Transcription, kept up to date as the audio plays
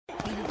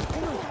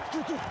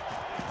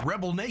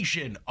Rebel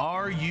Nation,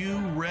 are you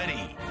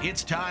ready?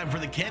 It's time for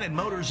the Cannon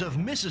Motors of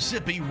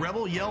Mississippi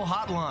Rebel Yell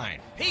Hotline.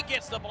 He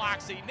gets the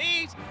blocks he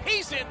needs.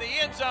 He's in the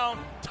end zone.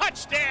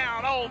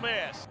 Touchdown, Ole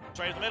Miss.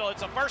 Straight in the middle.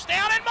 It's a first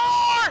down and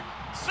more.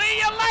 See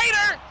you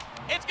later.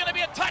 It's going to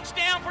be a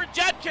touchdown for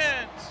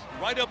Judkins.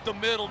 Right up the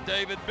middle,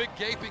 David. Big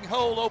gaping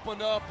hole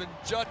opened up, and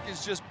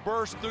Judkins just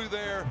burst through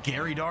there.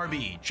 Gary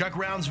Darby, Chuck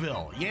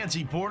Rounsville,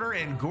 Yancey Porter,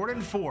 and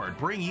Gordon Ford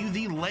bring you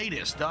the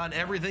latest on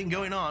everything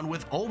going on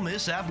with Ole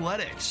Miss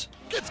athletics.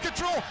 Gets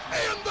control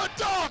and the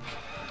dunk.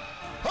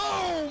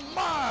 Oh,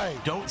 my.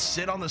 Don't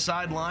sit on the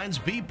sidelines.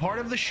 Be part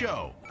of the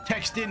show.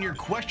 Text in your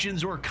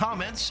questions or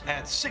comments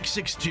at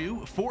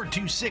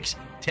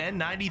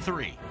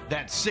 662-426-1093.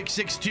 That's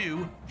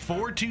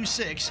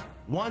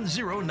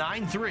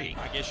 662-426-1093.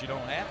 I guess you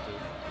don't have to,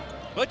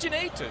 but you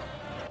need to.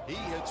 He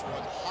hits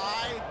one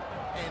high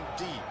and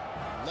deep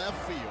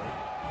left field.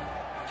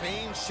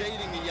 Kane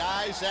shading the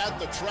eyes at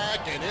the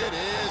track, and it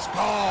is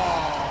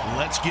gone.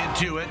 Let's get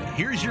to it.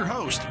 Here's your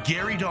host,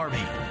 Gary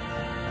Darby.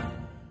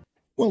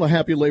 Well, a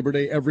happy Labor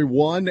Day,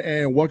 everyone,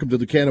 and welcome to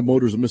the Cannon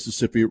Motors of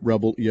Mississippi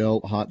Rebel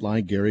Yell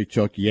Hotline. Gary,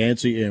 Chuck,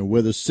 Yancey, and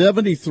with us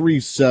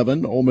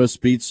 73-7, Ole Miss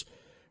beats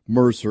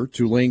Mercer.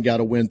 Tulane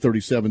got a win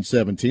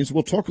 37-17. So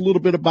we'll talk a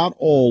little bit about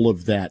all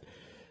of that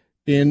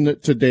in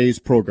today's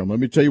program. Let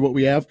me tell you what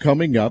we have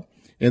coming up.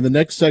 In the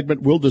next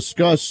segment, we'll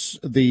discuss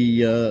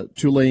the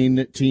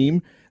Tulane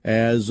team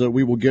as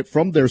we will get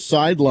from their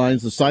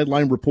sidelines. The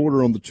sideline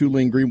reporter on the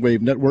Tulane Green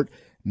Wave Network,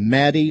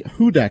 Maddie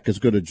Hudak, is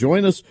going to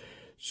join us.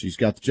 She's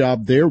got the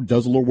job there,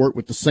 does a little work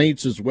with the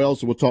Saints as well,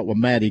 so we'll talk with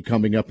Maddie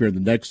coming up here in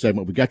the next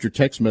segment. We got your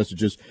text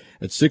messages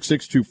at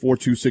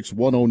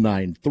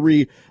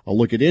 662-426-1093. I'll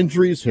look at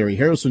injuries. Harry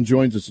Harrison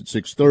joins us at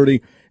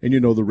 6:30, and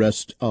you know the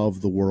rest of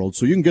the world.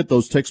 So you can get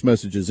those text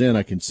messages in.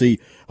 I can see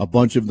a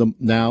bunch of them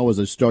now as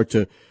I start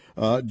to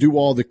do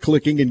all the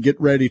clicking and get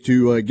ready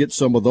to get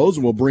some of those,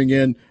 and we'll bring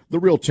in the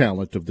real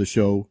talent of the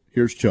show.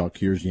 Here's Chuck.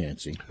 Here's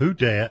Yancey. Who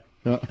dat?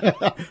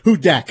 Who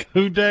Dak?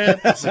 Who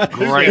dat? That's a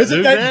great.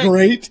 Isn't that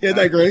great? Isn't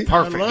that great?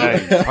 Perfect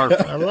name.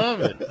 Perfect. I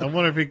love it. I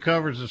wonder if he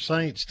covers the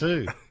Saints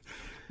too.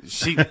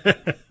 She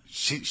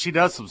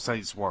does some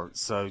Saints work.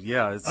 So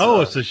yeah. It's,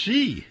 it's a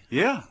she.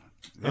 Yeah.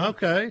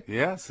 Okay.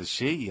 Yeah, it's a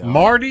she.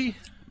 Marty.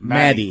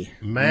 Maddie.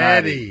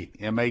 Maddy.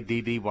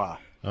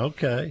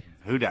 Okay.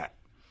 Who dat?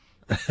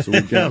 So we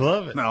I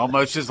love it.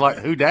 Almost just like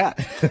who dat?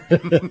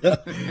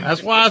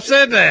 That's why I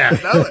said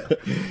that.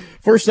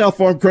 First South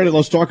Farm Credit,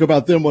 let's talk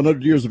about them.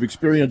 100 years of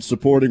experience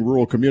supporting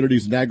rural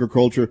communities and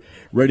agriculture,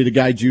 ready to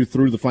guide you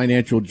through the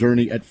financial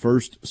journey at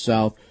First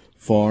South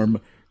Farm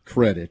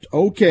Credit.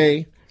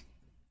 Okay,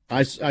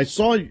 I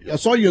saw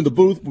you in the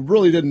booth, but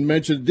really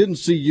didn't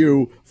see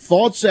you.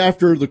 Thoughts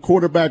after the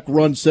quarterback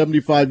run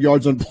 75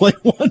 yards on play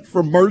one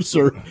from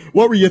Mercer?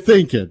 What were you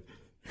thinking?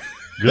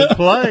 Good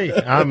play.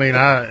 I mean,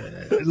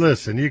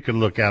 listen, you can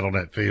look out on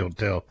that field and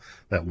tell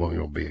that wasn't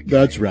going to be a game.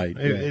 That's right.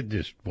 It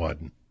just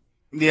wasn't.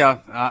 Yeah,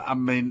 I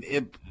mean,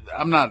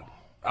 I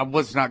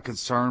was not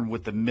concerned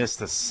with the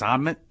missed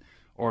assignment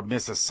or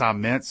missed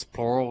assignments,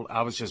 plural.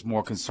 I was just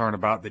more concerned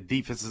about the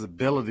defense's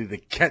ability to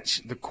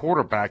catch the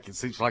quarterback. It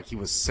seems like he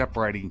was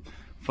separating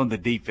from the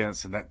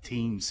defense, and that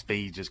team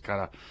speed just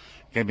kind of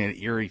gave me an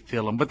eerie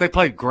feeling. But they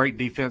played great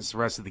defense the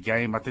rest of the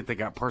game. I think they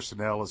got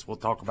personnel, as we'll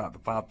talk about the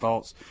 5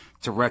 thoughts,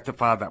 to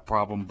rectify that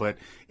problem. But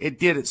it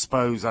did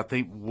expose, I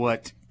think,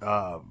 what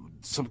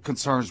some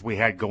concerns we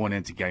had going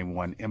into game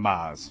one in my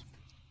eyes.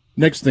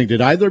 Next thing,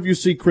 did either of you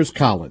see Chris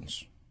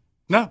Collins?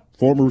 No.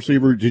 Former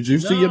receiver. Did you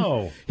see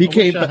him? He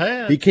came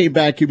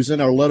back. He was in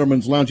our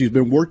Letterman's Lounge. He's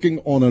been working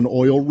on an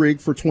oil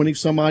rig for 20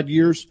 some odd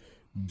years.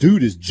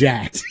 Dude is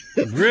jacked.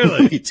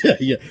 Really? Let me tell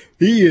you,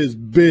 he is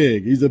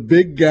big. He's a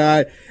big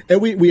guy.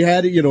 And we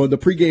had it, in the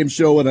pregame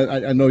show, and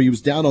I know he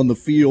was down on the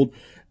field.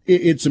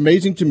 It's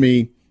amazing to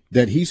me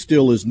that he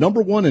still is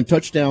number one in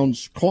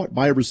touchdowns caught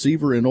by a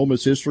receiver in Ole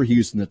Miss history.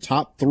 He's in the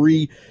top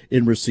 3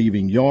 in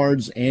receiving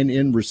yards and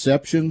in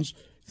receptions.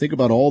 Think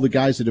about all the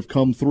guys that have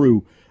come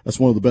through. That's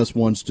one of the best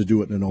ones to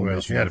do it in an Ole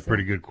Miss. He had a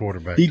pretty good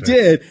quarterback. He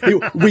did.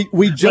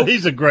 We joked.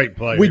 He's a great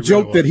player. We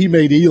joked that he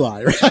made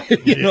Eli,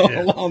 right?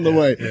 Along the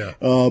way. Yeah.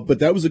 But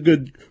that was a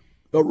good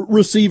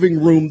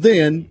receiving room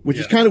then, which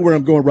is kind of where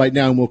I'm going right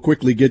now, and we'll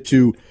quickly get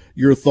to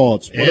your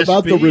thoughts. What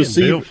about the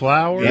receiver? Bill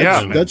Flowers?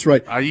 That's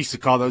right. I used to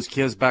call those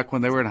kids back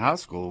when they were in high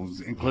school,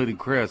 including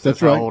Chris.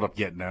 That's right. How old I'm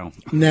getting now.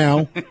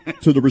 Now,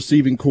 to the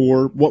receiving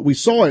core, what we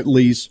saw at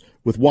least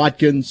with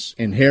Watkins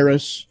and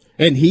Harris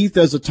and Heath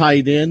as a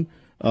tight end,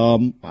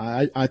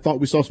 I thought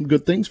we saw some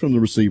good things from the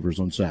receivers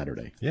on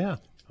Saturday. Yeah.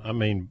 I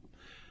mean,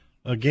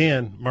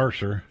 again,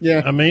 Mercer.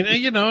 Yeah. I mean,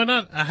 and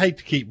I hate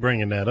to keep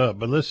bringing that up,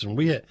 but listen,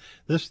 we had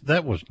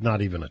that was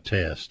not even a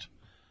test.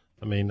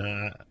 I mean,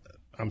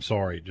 I'm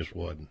sorry, it just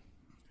wasn't.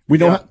 We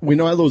know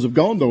how those have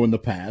gone, though, in the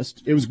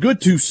past. It was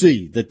good to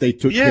see that they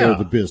took care of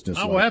the business.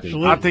 Oh,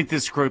 absolutely. I think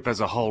this group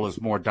as a whole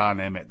is more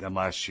dynamic than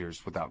last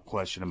year's, without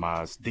question in my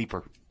eyes.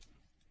 Deeper.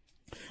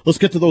 Let's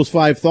get to those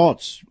 5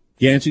 thoughts.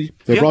 Yancey,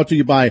 they're brought to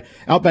you by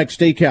Outback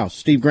Steakhouse.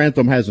 Steve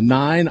Grantham has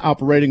 9,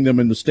 operating them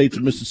in the states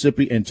of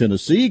Mississippi and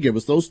Tennessee. Give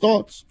us those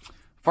thoughts.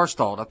 First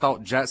thought, I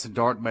thought Jackson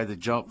Dart made the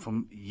jump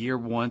from year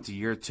 1 to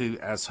year 2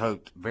 as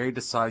hoped. Very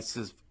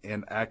decisive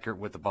and accurate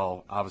with the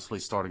ball, obviously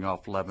starting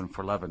off 11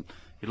 for 11.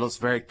 He looks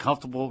very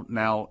comfortable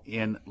now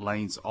in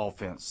Lane's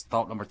offense.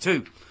 Thought number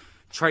 2,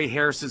 Trey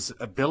Harris's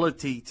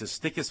ability to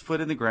stick his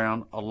foot in the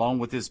ground, along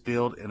with his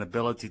build and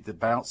ability to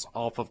bounce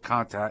off of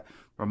contact,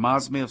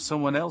 reminds me of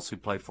someone else who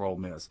played for Ole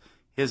Miss.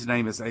 His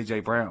name is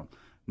A.J. Brown.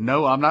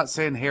 No, I'm not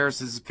saying Harris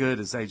is as good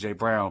as A.J.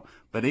 Brown,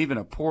 but even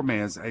a poor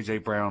man's A.J.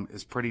 Brown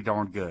is pretty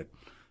darn good.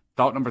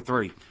 Thought number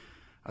 3,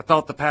 I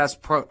thought the pass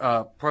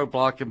pro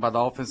blocking by the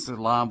offensive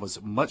line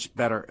was much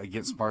better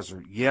against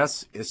Mercer.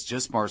 Yes, it's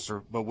just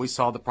Mercer, but we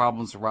saw the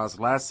problems arise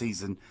last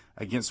season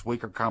against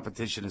weaker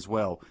competition as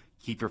well.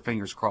 Keep your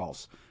fingers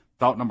crossed.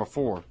 Thought number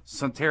 4,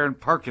 Suntaran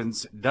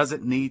Perkins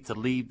doesn't need to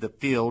leave the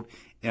field,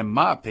 in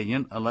my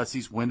opinion, unless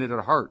he's winded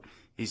or hurt.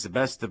 He's the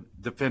best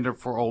defender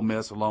for Ole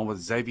Miss, along with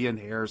Xavier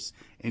Harris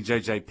and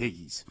J.J.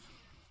 Piggies.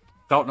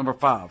 Thought number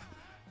 5,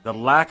 the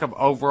lack of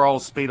overall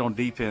speed on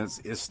defense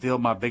is still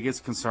my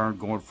biggest concern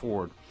going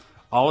forward.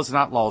 All is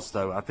not lost,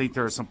 though. I think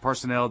there are some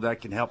personnel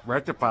that can help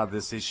rectify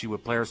this issue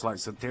with players like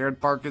Suntaran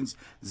Perkins,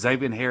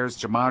 Xavier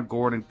Harris, Jamon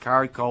Gordon,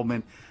 Kyrie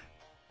Coleman,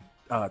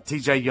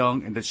 T.J.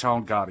 Young, and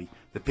Deshaun Gotti.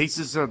 The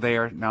pieces are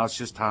there. Now it's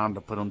just time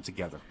to put them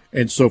together.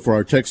 And so for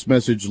our text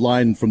message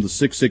line from the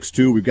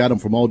 662, we've got them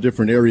from all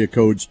different area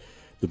codes.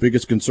 The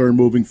biggest concern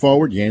moving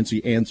forward,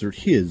 Yancey answered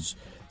his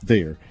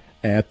there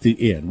at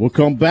the end. We'll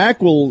come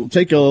back. We'll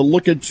take a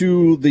look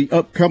into the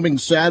upcoming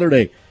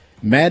Saturday.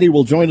 Maddie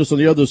will join us on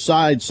the other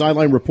side,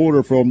 sideline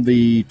reporter from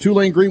the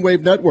Tulane Green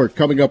Wave Network,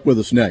 coming up with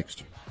us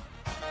next.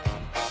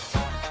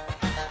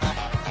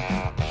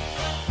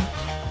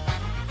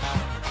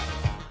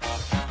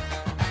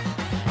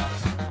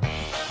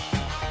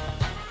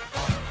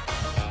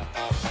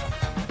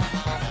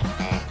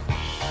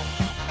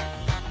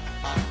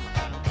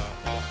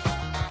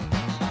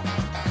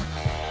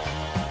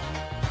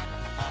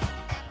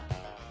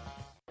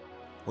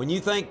 When you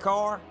think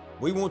car,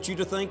 we want you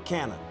to think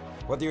Cannon.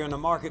 Whether you're in the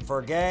market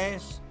for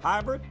gas,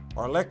 hybrid,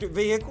 or electric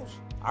vehicles,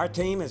 our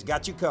team has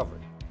got you covered.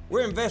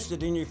 We're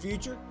invested in your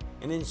future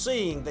and in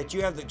seeing that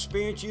you have the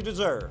experience you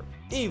deserve,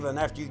 even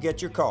after you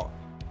get your car.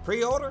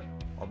 Pre-order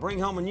or bring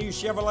home a new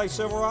Chevrolet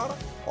Silverado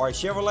or a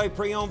Chevrolet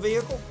pre-owned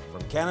vehicle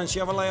from Cannon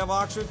Chevrolet of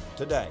Oxford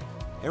today.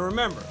 And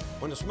remember,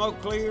 when the smoke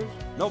clears,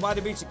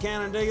 nobody beats a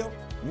Cannon deal.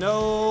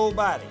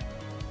 Nobody.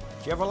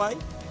 Chevrolet,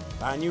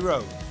 find new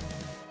roads.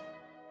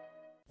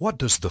 What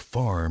does the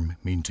farm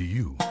mean to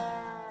you?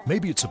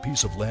 Maybe it's a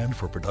piece of land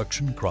for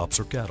production, crops,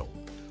 or cattle.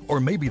 Or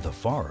maybe the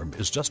farm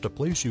is just a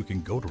place you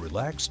can go to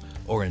relax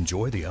or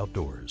enjoy the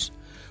outdoors.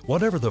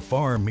 Whatever the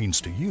farm means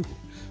to you,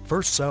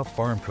 First South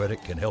Farm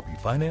Credit can help you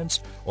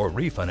finance or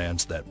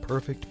refinance that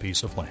perfect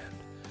piece of land.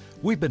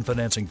 We've been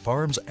financing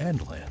farms and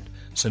land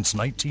since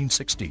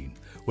 1916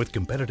 with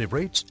competitive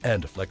rates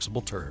and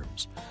flexible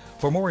terms.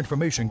 For more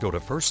information, go to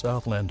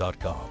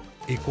firstsouthland.com.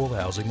 Equal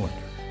housing lender.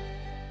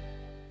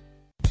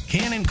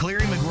 Cannon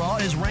Cleary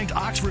McGraw is ranked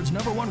Oxford's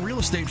 #1 real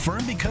estate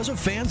firm because of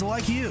fans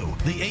like you.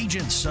 The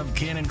agents of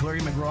Cannon Cleary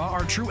McGraw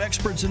are true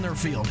experts in their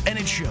field, and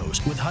it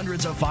shows with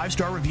hundreds of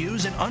 5-star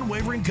reviews and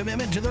unwavering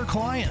commitment to their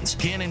clients.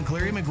 Cannon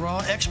Cleary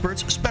McGraw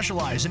experts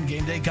specialize in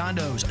game day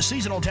condos,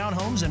 seasonal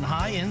townhomes, and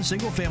high-end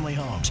single-family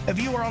homes.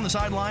 If you are on the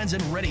sidelines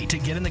and ready to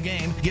get in the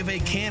game, give a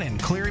Cannon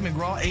Cleary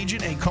McGraw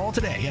agent a call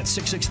today at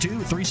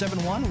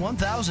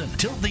 662-371-1000.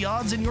 Tilt the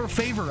odds in your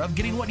favor of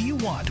getting what you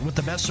want with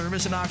the best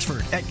service in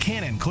Oxford at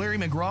Cannon Cleary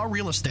McGraw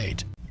Real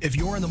Estate. If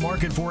you're in the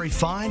market for a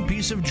fine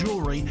piece of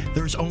jewelry,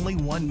 there's only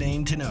one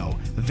name to know: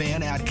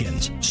 Van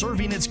Atkins.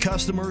 Serving its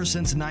customers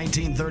since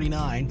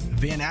 1939,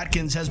 Van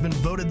Atkins has been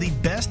voted the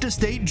best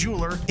estate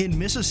jeweler in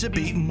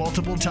Mississippi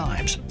multiple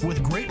times.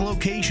 With great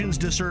locations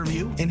to serve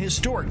you in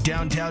historic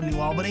downtown New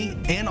Albany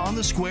and on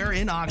the square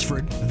in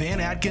Oxford, Van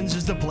Atkins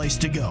is the place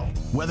to go.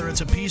 Whether it's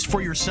a piece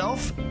for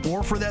yourself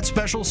or for that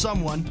special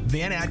someone,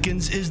 Van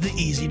Atkins is the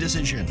easy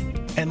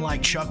decision. And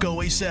like Chuck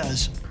always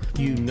says,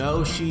 you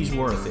know she's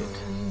worth it.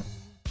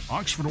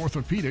 Oxford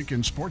Orthopedic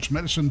and Sports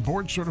Medicine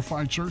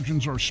board-certified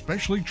surgeons are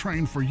specially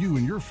trained for you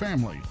and your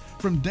family,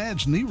 from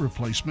dad's knee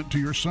replacement to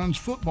your son's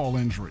football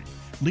injury.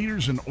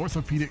 Leaders in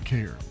orthopedic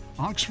care.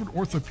 Oxford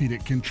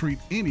Orthopedic can treat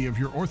any of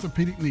your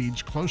orthopedic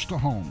needs close to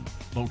home.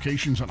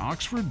 Locations in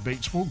Oxford,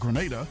 Batesville,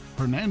 Grenada,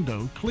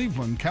 Hernando,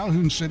 Cleveland,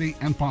 Calhoun City,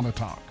 and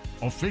Pontotoc.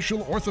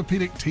 Official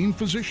orthopedic team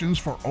physicians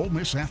for Ole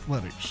Miss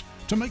Athletics.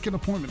 To make an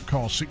appointment,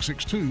 call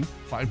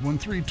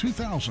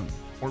 662-513-2000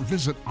 or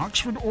visit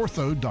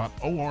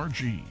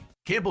oxfordortho.org.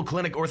 Campbell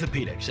Clinic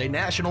Orthopedics, a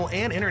national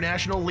and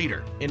international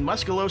leader in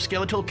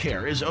musculoskeletal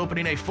care, is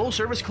opening a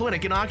full-service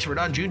clinic in Oxford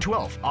on June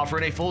 12th,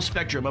 offering a full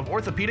spectrum of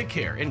orthopedic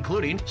care,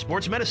 including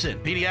sports medicine,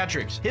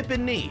 pediatrics, hip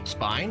and knee,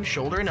 spine,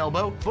 shoulder and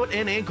elbow, foot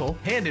and ankle,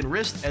 hand and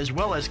wrist, as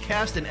well as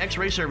cast and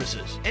x-ray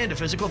services, and a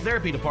physical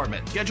therapy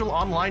department. Schedule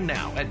online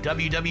now at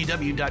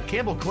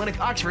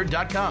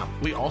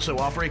www.campbellclinicoxford.com. We also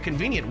offer a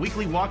convenient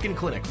weekly walk-in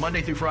clinic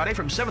Monday through Friday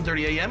from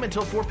 7:30 a.m.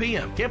 until 4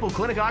 p.m. Campbell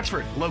Clinic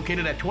Oxford,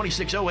 located at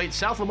 2608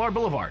 South Lamar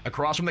Boulevard,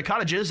 across from the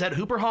cottages at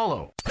Hooper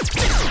Hollow.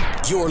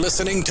 You're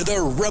listening to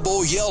the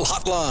Rebel Yell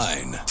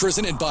Hotline,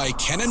 presented by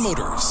Cannon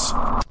Motors.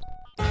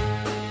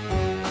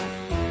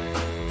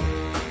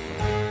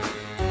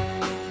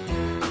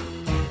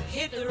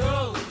 Hit the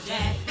road,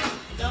 Jack.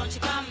 Don't you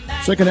come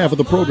back. Second half of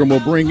the program, we'll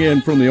bring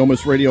in from the Ole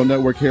Miss Radio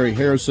Network, Harry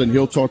Harrison.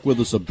 He'll talk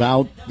with us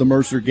about the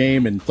Mercer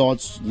game and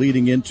thoughts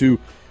leading into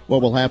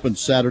what will happen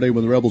Saturday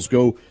when the Rebels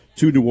go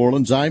to New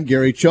Orleans. I'm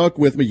Gary Chuck,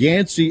 with me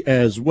Yancey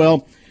as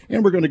well.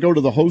 And we're going to go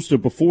to the host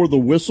of Before the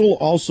Whistle,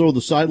 also the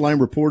sideline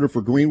reporter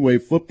for Green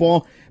Wave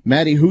Football.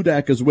 Maddie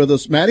Hudak is with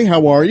us. Maddie,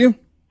 how are you?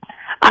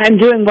 I'm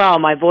doing well.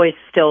 My voice is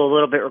still a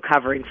little bit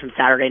recovering from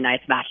Saturday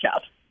night's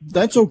matchup.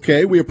 That's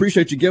okay. We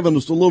appreciate you giving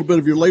us a little bit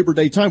of your Labor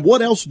Day time.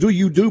 What else do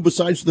you do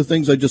besides the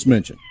things I just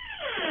mentioned?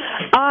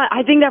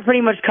 I think that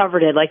pretty much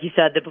covered it. Like you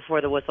said, the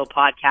Before the Whistle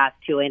podcast,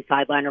 Tulane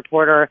sideline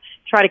reporter.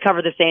 Try to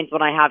cover the Saints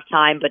when I have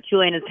time, but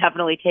Tulane has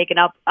definitely taken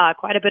up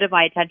quite a bit of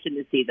my attention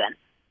this season.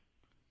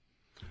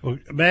 Well,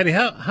 Maddie,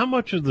 how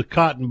much of the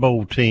Cotton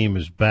Bowl team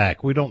is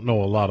back? We don't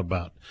know a lot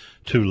about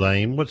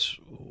Tulane. What's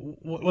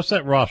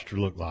that roster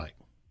look like?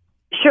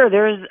 Sure,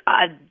 there's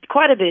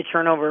quite a bit of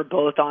turnover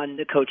both on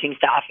the coaching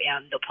staff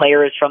and the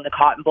players from the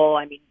Cotton Bowl.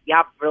 I mean, you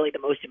have really the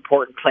most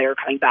important player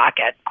coming back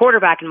at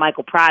quarterback in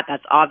Michael Pratt.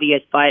 That's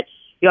obvious, but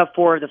you have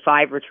 4 of the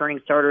 5 returning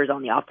starters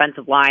on the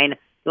offensive line.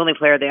 The only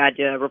player they had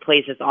to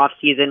replace this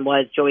offseason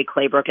was Joey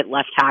Claybrook at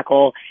left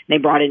tackle. They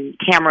brought in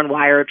Cameron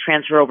Wire,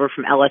 transfer over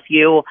from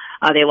LSU.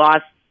 They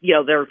lost,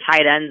 their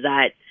tight ends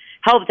that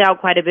helped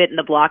out quite a bit in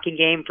the blocking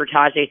game for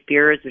Tajay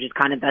Spears, which is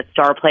kind of that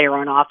star player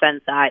on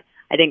offense that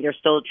I think they're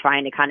still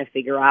trying to kind of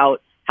figure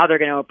out how they're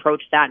going to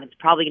approach that, and it's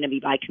probably going to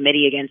be by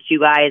committee against you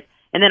guys.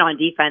 And then on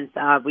defense,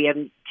 we have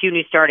 2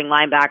 new starting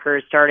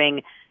linebackers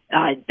starting.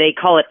 They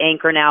call it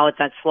anchor now. It's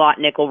that slot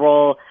nickel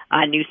role.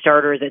 New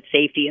starters at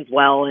safety as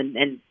well.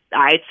 And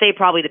I'd say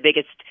probably the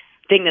biggest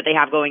thing that they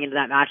have going into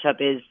that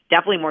matchup is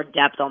definitely more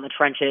depth on the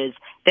trenches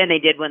than they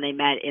did when they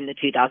met in the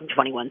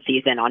 2021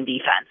 season on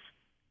defense.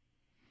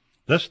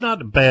 That's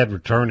not a bad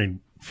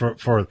returning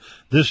for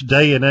this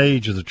day and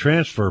age of the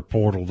transfer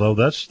portal, though.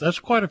 That's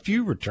quite a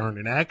few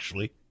returning,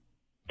 actually.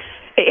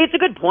 It's a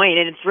good point,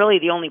 and it's really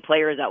the only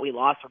players that we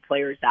lost were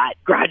players that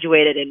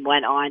graduated and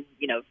went on,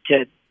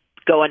 to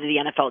go into the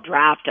NFL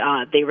draft.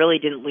 They really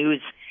didn't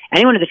lose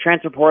anyone to the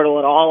transfer portal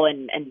at all,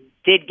 and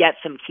did get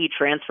some key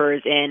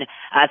transfers in,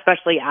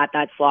 especially at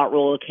that slot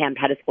role. Cam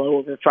Pettislow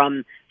over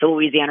from the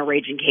Louisiana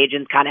Raging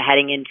Cajuns, kind of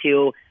heading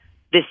into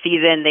this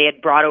season. They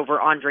had brought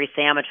over Andre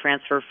Sam, a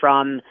transfer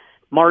from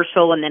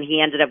Marshall, and then he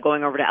ended up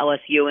going over to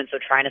LSU, and so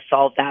trying to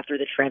solve that through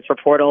the transfer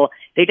portal.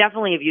 They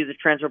definitely have used the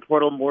transfer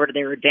portal more to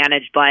their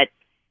advantage, but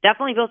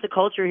definitely built a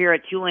culture here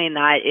at Tulane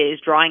that is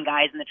drawing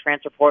guys in the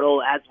transfer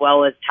portal, as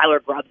well as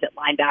Tyler Grubbs at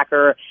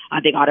linebacker.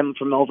 They got him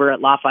from over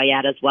at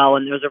Lafayette as well,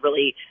 and those are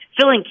really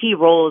filling key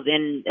roles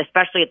in,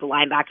 especially at the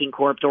linebacking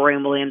corps.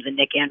 Dorian Williams and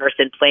Nick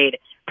Anderson played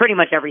pretty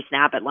much every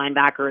snap at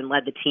linebacker and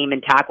led the team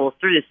in tackles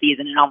through the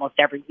season and almost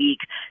every week.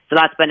 So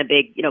that's been a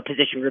big,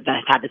 position group that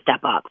has had to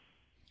step up.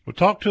 Well,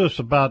 talk to us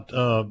about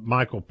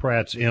Michael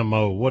Pratt's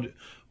MO. What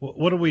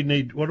do we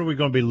need? What are we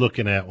going to be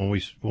looking at when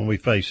we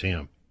face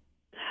him?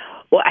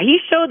 Well, he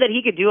showed that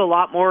he could do a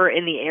lot more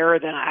in the air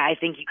than I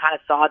think you kind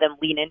of saw them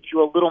lean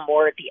into a little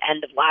more at the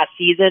end of last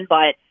season.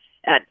 But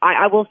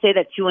I will say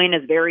that Tulane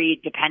is very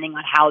depending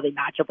on how they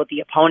match up with the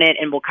opponent,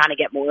 and we'll kind of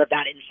get more of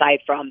that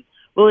insight from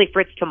Willie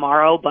Fritz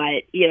tomorrow.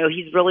 But,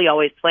 he's really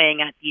always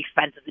playing at the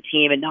expense of the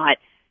team and not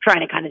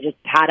trying to kind of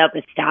just pad up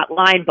his stat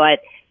line.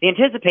 But the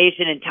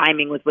anticipation and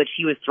timing with which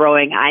he was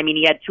throwing, I mean,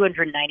 he had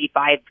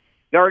 295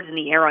 yards in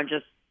the air on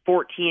just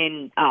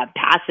 14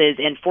 passes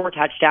and 4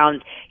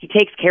 touchdowns. He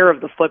takes care of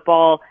the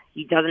football.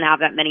 He doesn't have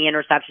that many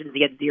interceptions.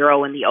 He had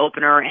 0 in the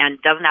opener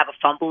and doesn't have a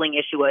fumbling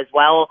issue as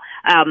well.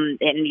 And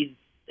he's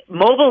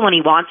mobile when he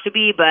wants to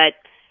be, but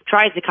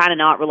tries to kind of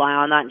not rely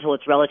on that until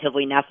it's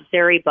relatively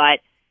necessary.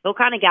 But he'll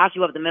kind of gas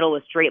you up the middle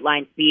with straight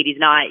line speed. He's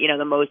not,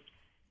 the most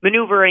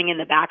maneuvering in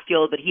the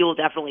backfield, but he will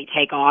definitely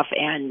take off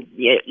and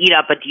eat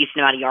up a decent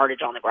amount of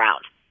yardage on the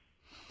ground.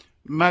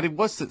 Maddie,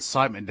 what's the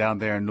excitement down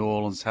there in New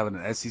Orleans, having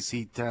an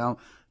SEC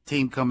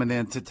team coming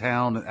into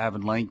town and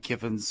having Lane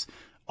Kiffin's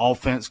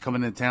offense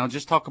coming into town?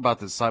 Just talk about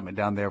the excitement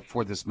down there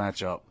for this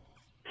matchup.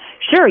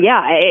 Sure,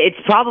 yeah. It's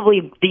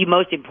probably the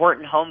most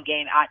important home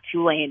game at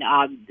Tulane.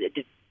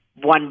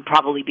 One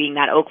probably being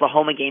that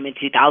Oklahoma game in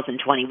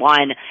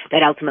 2021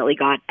 that ultimately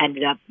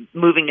ended up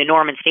moving to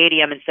Norman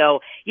Stadium. And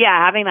so,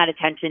 yeah, having that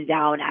attention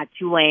down at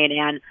Tulane,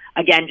 and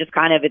again, just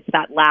kind of it's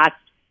that last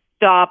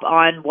stop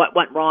on what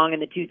went wrong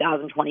in the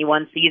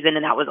 2021 season,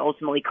 and that was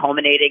ultimately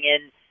culminating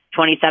in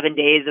 27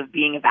 days of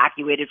being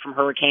evacuated from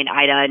Hurricane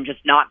Ida and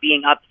just not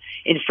being up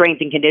in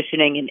strength and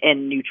conditioning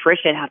and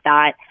nutrition at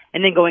that,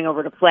 and then going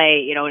over to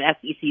play, an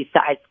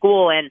SEC-sized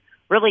school and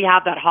really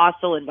have that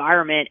hostile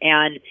environment.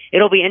 And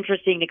it'll be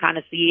interesting to kind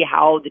of see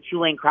how the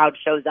Tulane crowd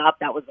shows up.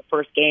 That was the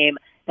first game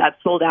that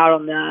sold out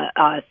on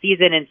the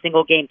season and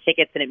single-game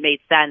tickets, and it made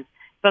sense,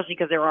 especially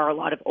because there are a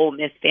lot of Ole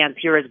Miss fans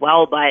here as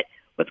well. But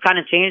what's kind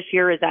of changed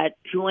here is that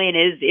Tulane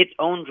is its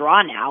own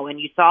draw now, and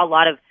you saw a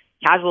lot of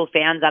casual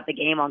fans at the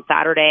game on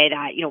Saturday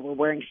that, were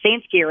wearing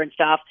Saints gear and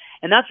stuff.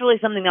 And that's really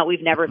something that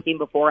we've never seen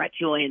before at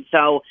Tulane.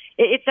 So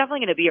it's definitely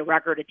going to be a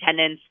record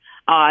attendance,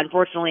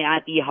 unfortunately,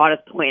 at the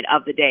hottest point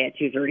of the day at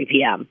 2:30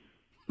 p.m.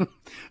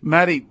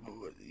 Maddie,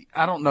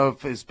 I don't know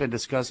if it's been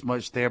discussed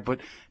much there, but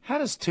how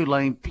does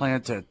Tulane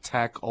plan to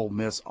attack Ole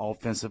Miss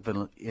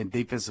offensively and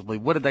defensively?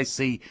 What do they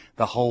see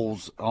the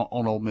holes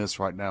on Ole Miss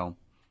right now?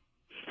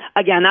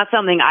 Again, that's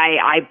something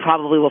I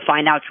probably will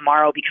find out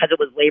tomorrow because it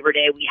was Labor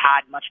Day. We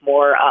had much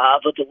more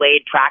of a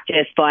delayed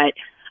practice. But,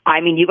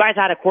 you guys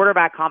had a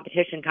quarterback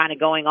competition kind of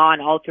going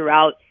on all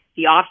throughout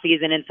the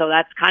offseason, and so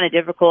that's kind of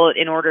difficult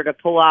in order to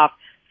pull off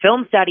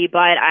film study.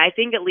 But I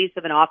think at least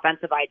of an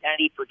offensive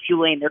identity for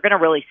Tulane, they're going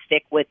to really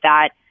stick with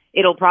that.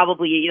 It'll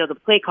probably, the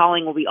play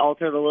calling will be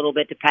altered a little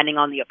bit depending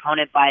on the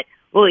opponent, but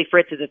Willie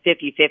Fritz is a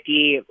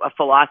 50-50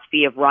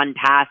 philosophy of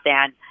run-pass,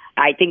 and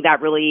I think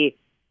that really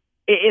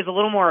is a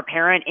little more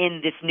apparent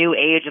in this new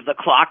age of the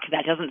clock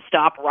that doesn't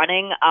stop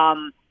running,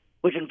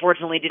 which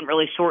unfortunately didn't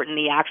really shorten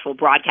the actual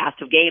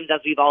broadcast of games,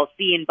 as we've all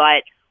seen.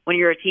 But when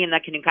you're a team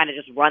that can kind of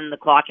just run the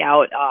clock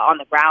out on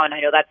the ground, I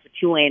know that's what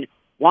Tulane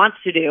wants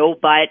to do,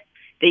 but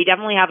they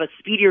definitely have a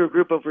speedier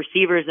group of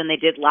receivers than they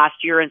did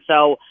last year. And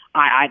so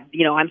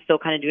I'm still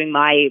kind of doing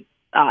my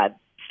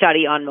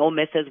study on Ole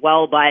Miss as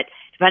well, but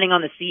depending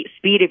on the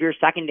speed of your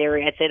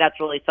secondary, I'd say that's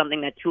really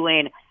something that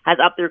Tulane has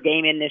upped their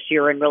game in this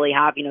year and really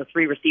have,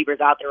 3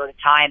 receivers out there at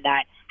a time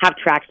that have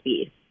track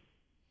speed.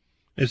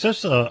 Is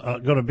this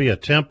going to be a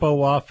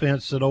tempo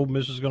offense that Ole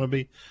Miss is going to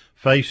be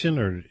facing,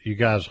 or you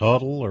guys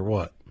huddle, or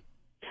what?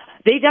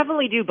 They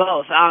definitely do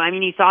both.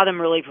 You saw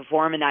them really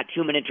perform in that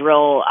 2-minute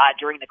drill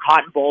during the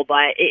Cotton Bowl,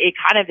 but it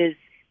kind of is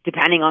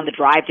depending on the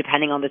drive,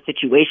 depending on the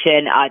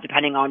situation,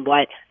 depending on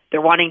what they're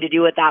wanting to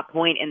do at that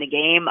point in the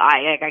game.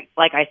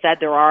 Like I said,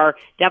 there are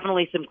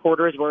definitely some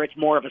quarters where it's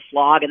more of a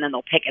slog, and then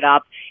they'll pick it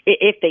up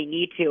if they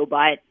need to.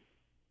 But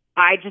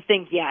I just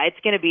think, it's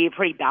going to be a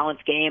pretty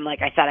balanced game.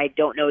 Like I said, I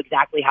don't know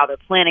exactly how they're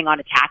planning on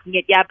attacking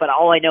it yet, but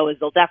all I know is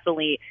they'll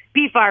definitely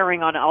be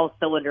firing on all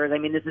cylinders.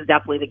 This is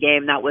definitely the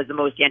game that was the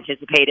most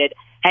anticipated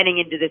heading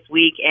into this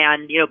week,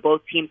 and,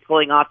 both teams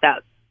pulling off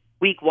that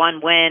Week 1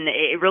 win,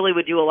 it really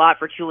would do a lot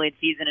for Tulane's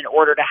season in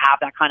order to have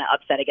that kind of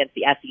upset against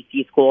the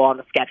SEC school on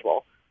the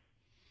schedule.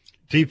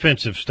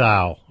 Defensive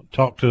style.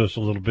 Talk to us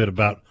a little bit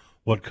about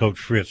what Coach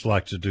Fritz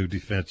likes to do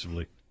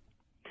defensively.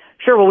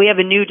 Sure. Well, we have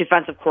a new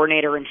defensive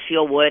coordinator in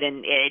Shieldwood,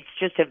 and it's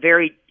just a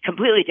very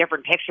completely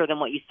different picture than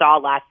what you saw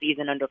last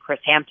season under Chris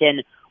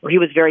Hampton, where he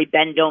was very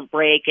bend, don't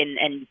break,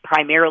 and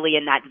primarily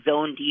in that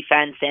zone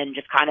defense and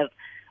just kind of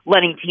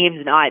letting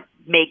teams not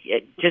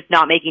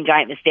making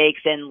giant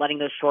mistakes and letting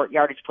those short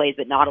yardage plays,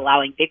 but not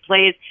allowing big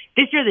plays.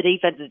 This year, the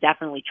defense is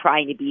definitely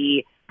trying to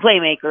be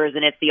playmakers,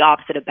 and it's the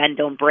opposite of bend,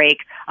 don't break.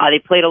 They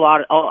played a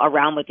lot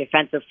around with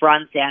defensive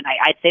fronts, and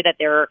I'd say that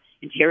their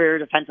interior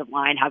defensive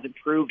line has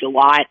improved a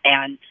lot,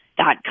 and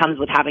that comes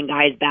with having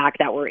guys back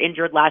that were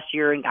injured last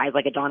year and guys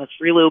like Adonis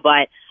Frilu.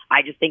 But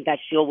I just think that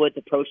Shieldwood's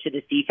approach to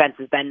this defense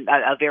has been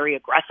a very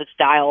aggressive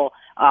style,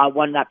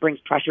 one that brings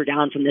pressure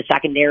down from the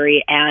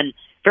secondary, and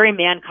very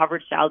man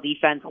coverage style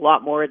defense, a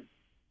lot more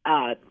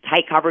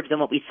tight coverage than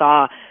what we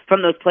saw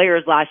from those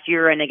players last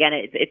year. And again,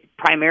 it's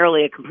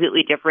primarily a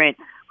completely different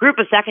group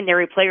of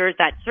secondary players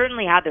that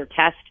certainly had their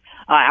test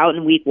out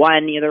in Week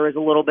 1. There was a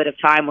little bit of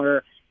time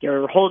where they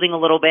were holding a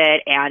little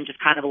bit and just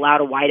kind of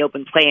allowed a wide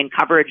open play in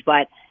coverage,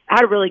 but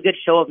had a really good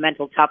show of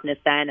mental toughness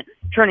then,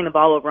 turning the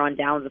ball over on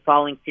downs the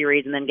following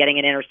series and then getting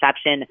an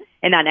interception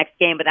in that next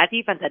game. But that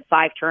defense had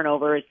 5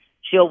 turnovers.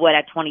 Shieldwood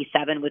had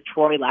 27 with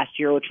Troy last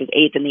year, which was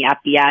 8th in the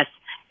FBS.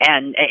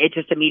 And it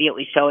just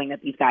immediately showing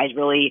that these guys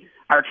really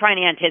are trying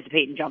to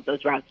anticipate and jump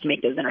those routes to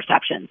make those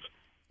interceptions.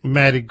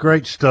 Maddie,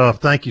 great stuff.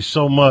 Thank you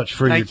so much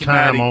for your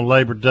time on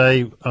Labor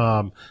Day.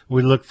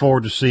 We look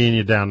forward to seeing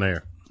you down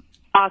there.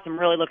 Awesome.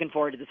 Really looking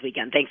forward to this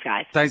weekend. Thanks,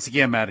 guys. Thanks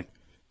again, Maddie.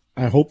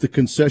 I hope the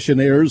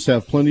concessionaires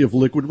have plenty of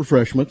liquid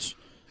refreshments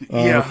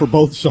for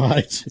both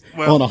sides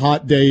on a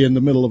hot day in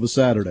the middle of a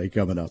Saturday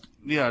coming up.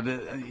 Yeah,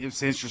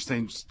 it's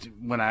interesting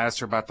when I asked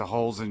her about the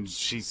holes, and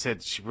she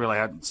said she really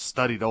hadn't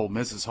studied Ole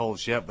Miss's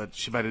holes yet, but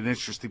she made an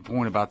interesting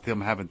point about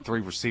them having 3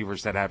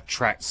 receivers that have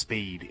track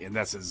speed, and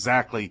that's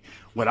exactly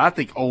what I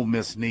think Ole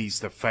Miss needs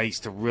to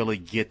face to really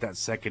get that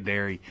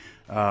secondary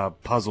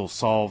puzzle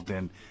solved,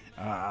 and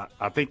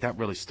I think that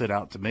really stood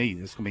out to me.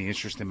 It's going to be an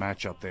interesting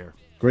matchup there.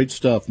 Great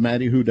stuff,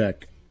 Maddie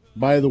Hudak.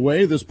 By the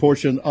way, this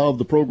portion of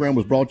the program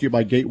was brought to you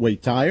by Gateway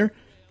Tire.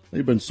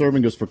 They've been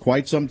serving us for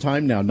quite some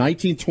time now.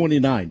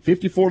 1929,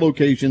 54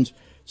 locations,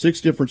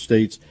 6 different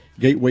states.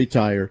 Gateway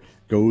Tire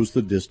goes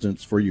the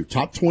distance for you.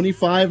 Top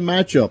 25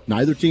 matchup.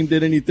 Neither team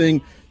did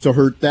anything to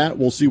hurt that.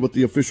 We'll see what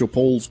the official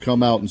polls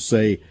come out and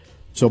say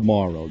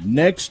tomorrow.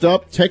 Next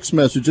up, text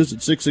messages at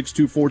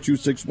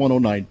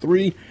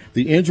 662-426-1093,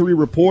 the injury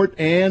report,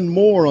 and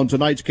more on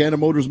tonight's Cannon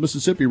Motors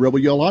Mississippi Rebel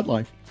Yell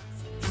Hotline.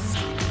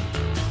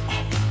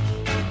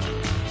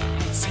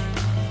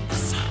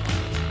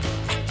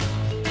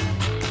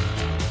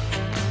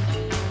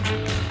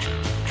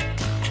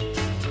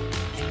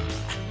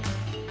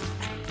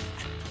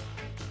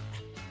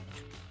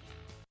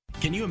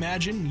 Can you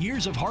imagine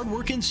years of hard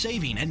work and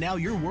saving, and now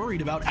you're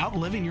worried about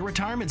outliving your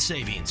retirement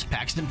savings?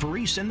 Paxton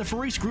Faris and the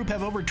Faris Group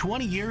have over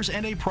 20 years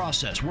and a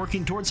process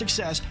working toward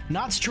success,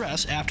 not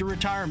stress, after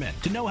retirement.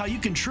 To know how you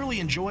can truly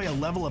enjoy a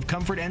level of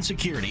comfort and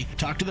security,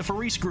 talk to the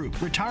Faris Group.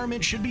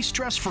 Retirement should be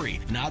stress-free,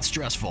 not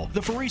stressful.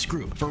 The Faris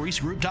Group,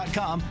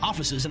 FarisGroup.com,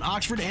 offices in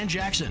Oxford and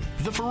Jackson.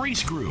 The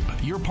Faris Group,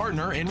 your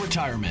partner in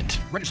retirement.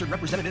 Registered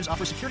representatives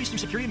offer securities through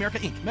Security America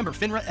Inc., member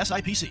FINRA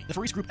SIPC. The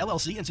Faris Group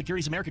LLC and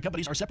Securities America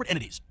companies are separate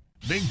entities.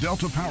 Big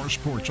Delta Power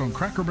Sports on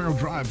Cracker Barrel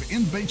Drive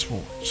in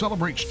Batesville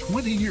celebrates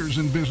 20 years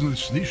in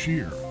business this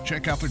year.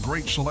 Check out the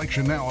great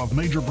selection now of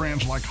major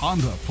brands like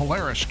Honda,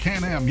 Polaris,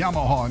 Can-Am,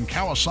 Yamaha, and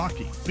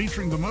Kawasaki,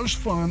 featuring the most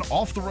fun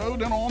off the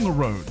road and on the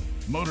road.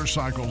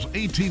 Motorcycles,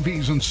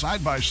 ATVs, and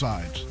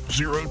side-by-sides.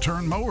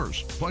 Zero-turn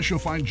mowers. Plus, you'll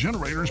find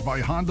generators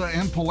by Honda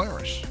and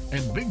Polaris.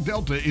 And Big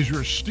Delta is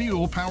your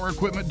steel power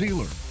equipment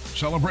dealer.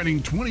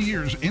 Celebrating 20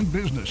 years in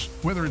business,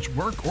 whether it's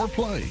work or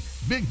play.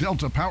 Big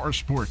Delta Power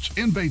Sports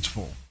in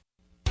Batesville.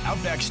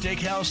 Outback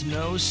Steakhouse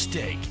knows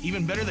steak.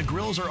 Even better, the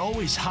grills are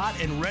always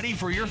hot and ready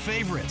for your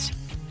favorites.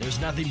 There's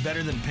nothing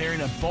better than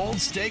pairing a bold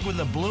steak with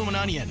a bloomin'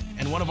 onion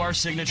and one of our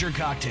signature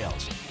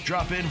cocktails.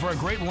 Drop in for a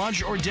great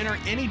lunch or dinner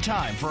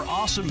anytime for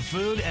awesome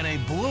food and a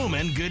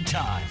bloomin' good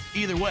time.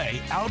 Either way,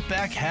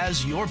 Outback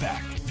has your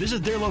back.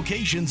 Visit their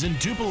locations in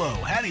Tupelo,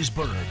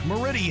 Hattiesburg,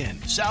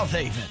 Meridian, South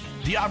Haven,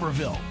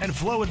 D'Iberville, and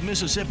Flowood,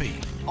 Mississippi.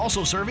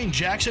 Also serving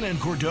Jackson and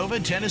Cordova,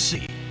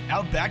 Tennessee.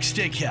 Outback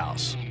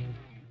Steakhouse.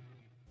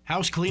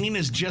 House cleaning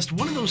is just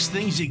one of those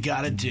things you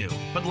gotta do.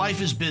 But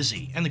life is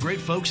busy, and the great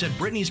folks at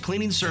Brittany's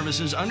Cleaning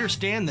Services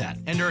understand that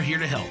and are here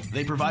to help.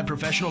 They provide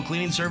professional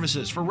cleaning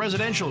services for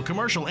residential,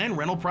 commercial, and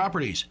rental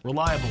properties.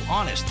 Reliable,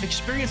 honest,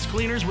 experienced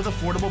cleaners with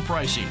affordable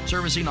pricing.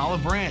 Servicing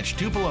Olive Branch,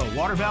 Tupelo,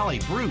 Water Valley,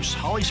 Bruce,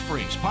 Holly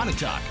Springs,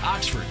 Pontotoc,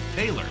 Oxford,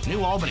 Taylor,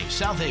 New Albany,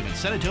 South Haven,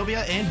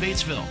 Senatobia, and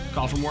Batesville.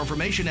 Call for more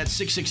information at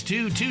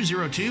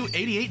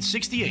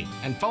 662-202-8868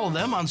 and follow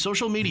them on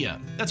social media.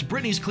 That's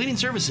Brittany's Cleaning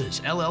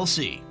Services,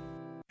 LLC.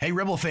 Hey,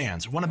 Rebel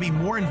fans, want to be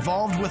more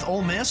involved with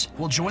Ole Miss?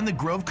 Well, join the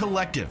Grove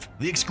Collective,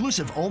 the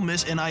exclusive Ole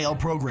Miss NIL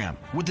program.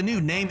 With the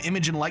new name,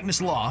 image, and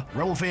likeness law,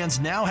 Rebel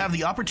fans now have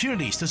the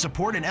opportunities to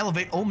support and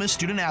elevate Ole Miss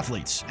student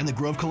athletes. And the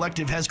Grove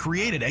Collective has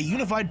created a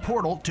unified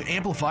portal to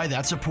amplify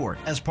that support.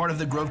 As part of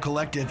the Grove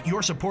Collective,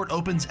 your support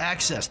opens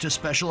access to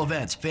special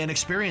events, fan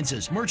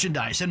experiences,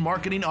 merchandise, and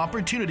marketing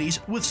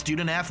opportunities with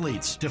student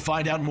athletes. To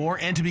find out more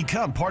and to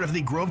become part of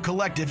the Grove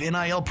Collective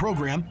NIL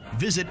program,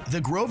 visit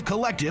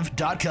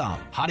thegrovecollective.com.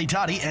 Hotty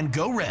toddy and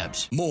go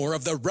Rebs. More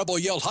of the Rebel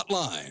Yell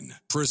Hotline,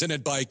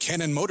 presented by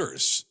Cannon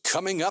Motors,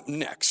 coming up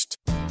next.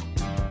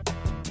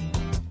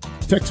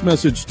 Text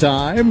message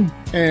time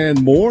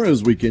and more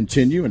as we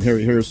continue, and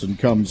Harry Harrison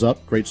comes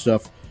up. Great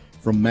stuff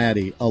from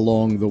Maddie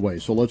along the way.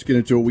 So let's get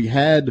into it. We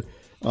had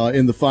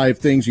in the 5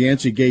 things,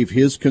 Yancey gave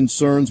his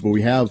concerns, but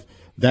we have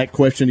that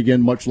question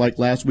again, much like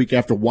last week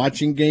after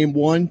watching game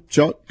 1.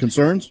 Chuck,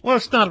 concerns? Well,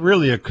 it's not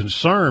really a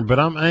concern, but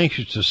I'm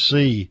anxious to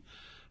see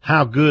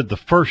how good the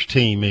first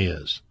team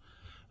is,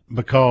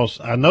 because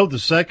I know the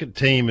second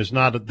team is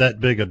not that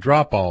big a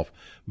drop-off,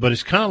 but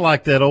it's kind of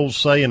like that old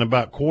saying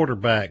about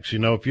quarterbacks. You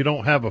know, if you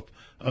don't have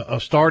a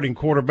starting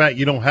quarterback,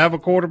 you don't have a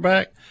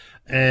quarterback.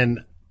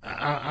 And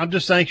I'm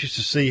just anxious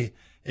to see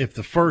if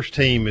the first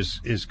team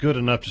is good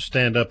enough to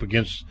stand up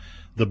against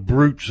the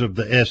brutes of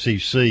the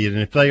SEC. And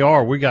if they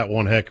are, we got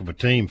one heck of a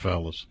team,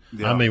 fellas.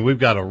 Yeah. I mean, we've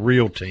got a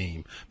real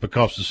team,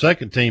 because the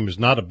second team is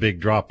not a big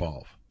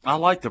drop-off. I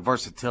like the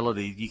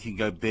versatility. You can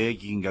go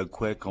big, you can go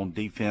quick on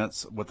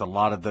defense with a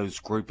lot of those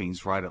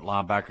groupings, right? At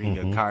linebacker, you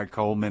can go Kyrie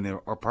Coleman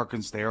or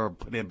Perkins there, or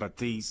put in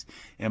Batiste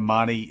and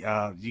Monty.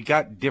 You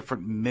got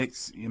different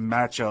mix and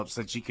matchups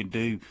that you can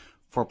do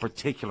for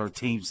particular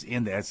teams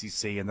in the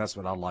SEC, and that's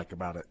what I like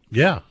about it.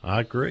 Yeah, I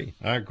agree.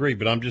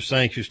 But I'm just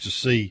anxious to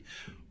see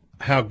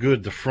how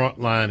good the front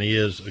line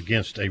is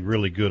against a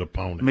really good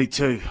opponent. Me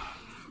too.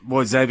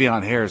 Boy,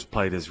 Xavion Harris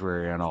played his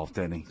rear end off,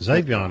 didn't he?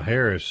 Xavion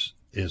Harris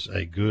is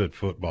a good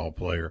football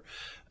player.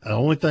 The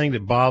only thing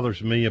that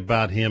bothers me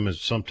about him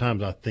is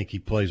sometimes I think he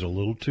plays a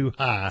little too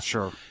high.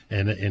 Sure.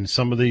 And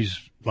some of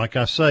these, like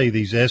I say,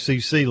 these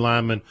SEC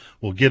linemen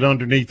will get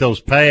underneath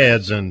those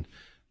pads and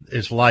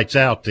it's lights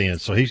out then.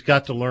 So he's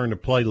got to learn to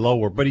play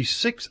lower. But he's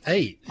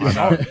 6'8". It's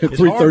hard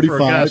for a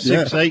guy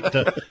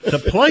 6'8" to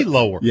play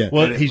lower. Yeah.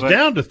 Well, he's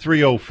down to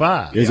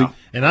 305. Is he?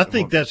 And I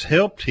think that's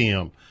helped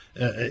him.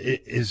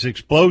 His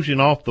explosion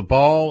off the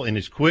ball and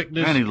his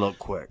quickness. And he looked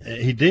quick.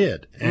 He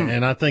did.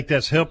 And I think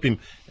that's helped him.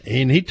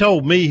 And he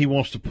told me he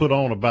wants to put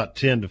on about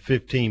 10 to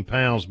 15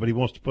 pounds, but he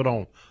wants to put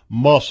on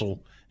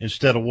muscle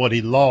instead of what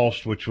he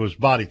lost, which was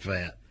body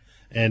fat.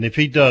 And if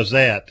he does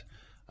that,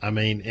 and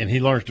he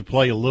learns to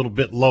play a little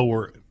bit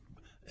lower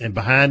and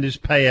behind his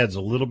pads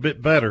a little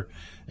bit better,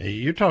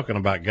 you're talking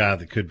about a guy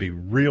that could be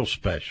real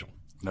special,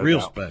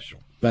 special.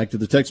 Back to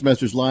the text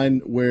message line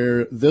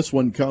where this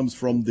one comes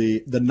from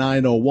the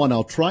 901.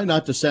 I'll try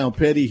not to sound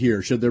petty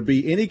here. Should there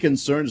be any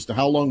concern as to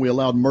how long we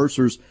allowed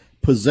Mercer's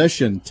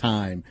possession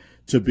time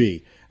to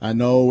be? I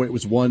know it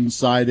was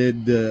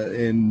one-sided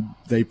and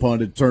they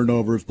punted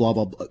turnovers, blah,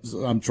 blah, blah.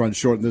 I'm trying to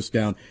shorten this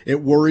down.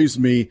 It worries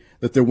me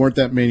that there weren't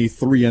that many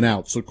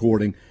 3-and-outs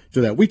according to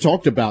that. We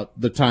talked about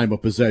the time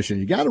of possession.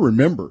 You got to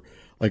remember,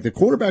 like the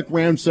quarterback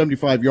ran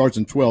 75 yards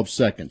in 12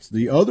 seconds.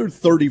 The other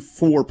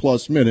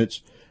 34-plus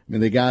minutes,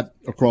 they got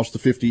across the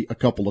 50 a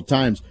couple of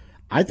times.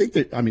 I think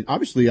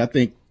obviously I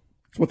think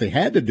it's what they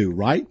had to do,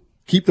 right?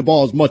 Keep the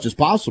ball as much as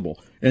possible.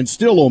 And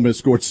still Ole Miss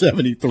scored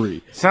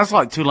 73. Sounds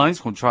like Tulane's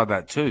going to try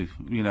that too.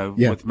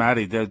 With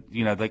Matty, they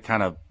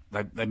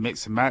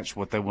mix and match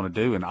what they want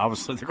to do, and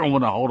obviously they're going to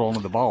want to hold on to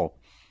the ball.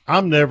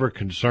 I'm never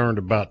concerned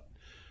about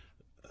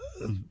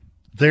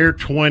their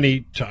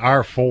 20 to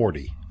our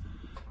 40.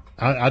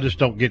 I just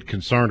don't get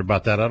concerned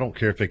about that. I don't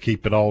care if they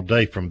keep it all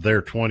day from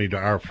their 20 to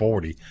our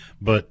 40.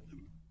 But,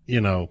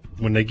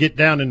 when they get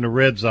down in the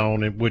red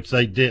zone, which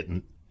they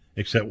didn't,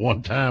 except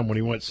one time when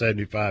he went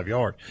 75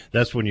 yards,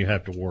 that's when you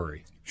have to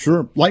worry.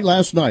 Sure. Like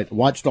last night,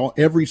 watched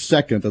every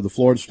second of the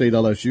Florida State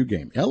LSU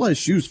game.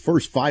 LSU's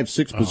first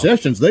 5-6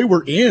 possessions, they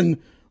were in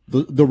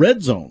the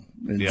red zone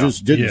and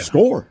just didn't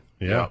score.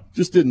 Yeah.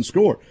 Just didn't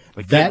score.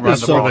 That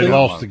is something they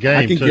lost the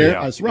game, too.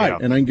 That's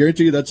right. And I can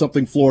guarantee you that's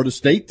something Florida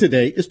State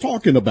today is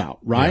talking about,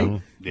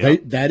 right? Yeah.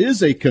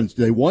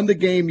 They won the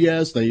game,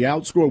 yes. They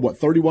outscored,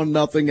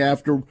 31-0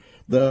 after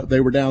they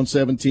were down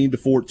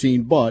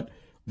 17-14, but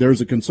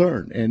there's a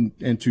concern.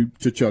 And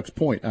to Chuck's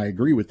point, I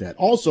agree with that.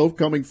 Also,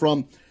 coming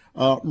from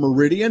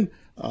Meridian,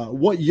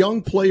 what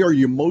young player are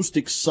you most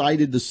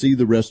excited to see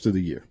the rest of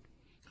the year?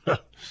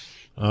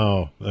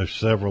 Oh, there's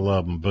several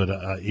of them, but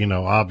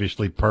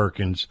obviously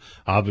Perkins,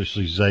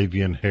 obviously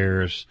Xavier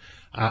Harris.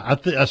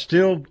 I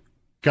still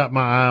got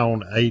my eye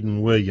on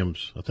Aiden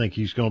Williams. I think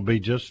he's going to be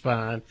just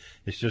fine.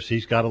 It's just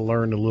he's got to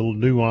learn the little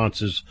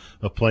nuances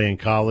of playing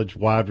college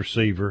wide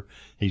receiver.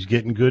 He's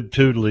getting good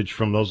tutelage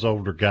from those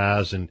older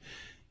guys, and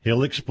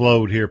he'll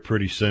explode here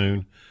pretty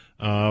soon.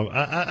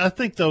 I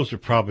think those are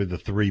probably the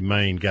three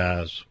main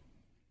guys.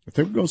 I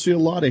think we're going to see a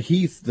lot of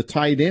Heath, the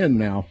tight end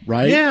now,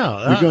 right?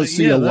 Yeah. We're going to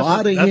see a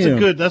lot of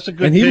him. That's a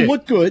good and pick. He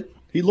looked good.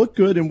 He looked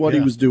good in what he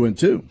was doing,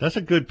 too. That's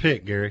a good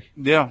pick, Gary.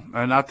 Yeah,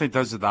 and I think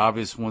those are the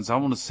obvious ones. I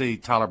want to see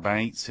Tyler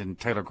Banks and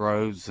Taylor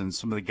Groves and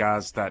some of the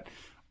guys that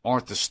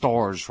aren't the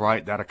stars,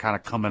 right, that are kind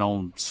of coming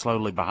on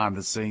slowly behind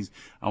the scenes.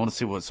 I want to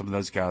see what some of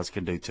those guys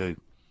can do, too.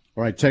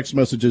 All right, text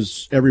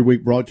messages every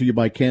week brought to you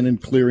by Cannon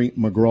Clearing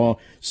McGraw.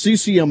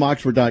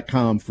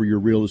 CCMOxford.com for your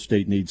real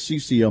estate needs.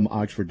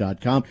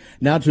 CCMOxford.com.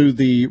 Now to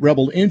the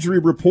Rebel Injury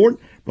Report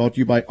brought to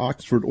you by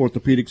Oxford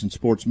Orthopedics and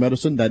Sports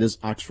Medicine. That is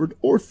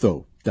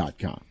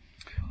OxfordOrtho.com.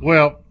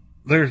 Well,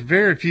 there's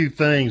very few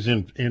things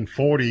in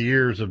 40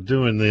 years of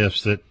doing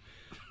this that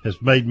has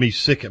made me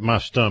sick at my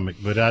stomach,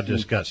 but I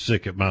just got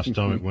sick at my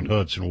stomach when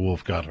Hudson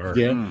Wolf got hurt.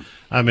 Yeah.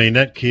 I mean,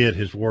 that kid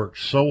has worked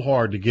so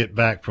hard to get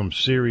back from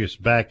serious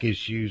back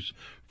issues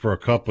for a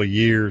couple of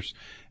years,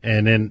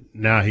 and then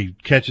now he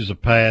catches a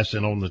pass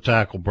and on the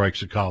tackle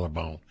breaks a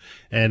collarbone.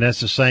 And that's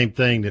the same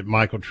thing that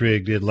Michael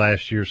Trigg did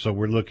last year, so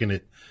we're looking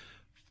at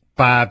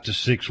 5 to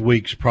 6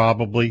 weeks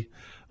probably.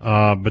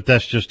 But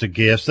that's just a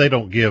guess. They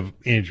don't give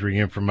injury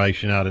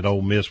information out at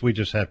Ole Miss. We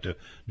just have to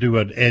do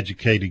an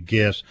educated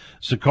guess.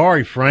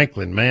 Sakari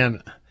Franklin,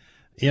 man,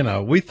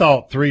 we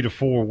thought 3 to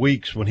 4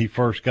 weeks when he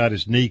first got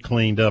his knee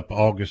cleaned up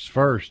August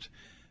 1st.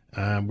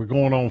 We're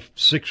going on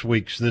 6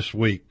 weeks this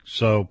week.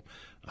 So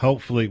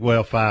hopefully,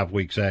 5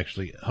 weeks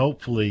actually.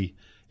 Hopefully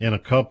in a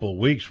couple of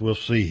weeks we'll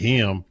see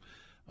him.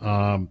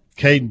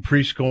 Caden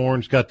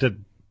Prescorn's got a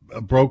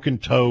broken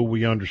toe,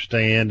 we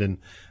understand, and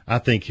I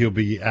think he'll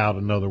be out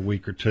another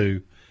week or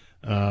two.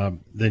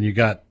 Then you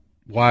got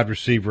wide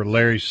receiver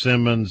Larry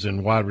Simmons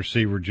and wide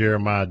receiver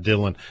Jeremiah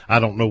Dillon. I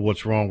don't know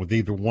what's wrong with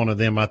either one of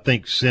them. I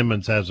think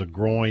Simmons has a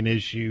groin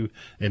issue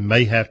and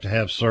may have to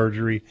have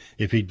surgery.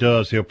 If he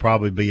does, he'll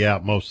probably be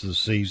out most of the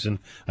season.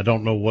 I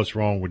don't know what's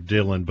wrong with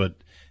Dillon, but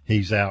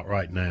he's out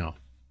right now.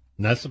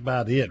 And that's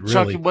about it, really.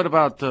 Chucky, what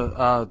about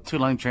the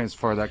Tulane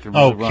transfer that can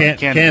really run?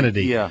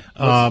 Kennedy. Yeah.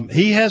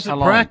 He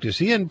hasn't practiced.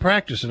 He hadn't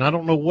practiced, and I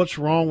don't know what's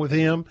wrong with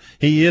him.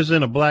 He is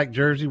in a black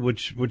jersey,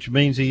 which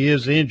means he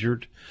is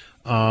injured.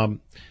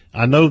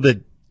 I know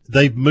that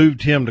they've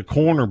moved him to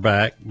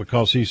cornerback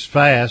because he's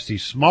fast.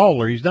 He's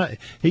smaller. He's not.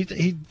 He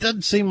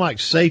doesn't seem like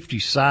safety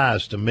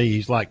size to me.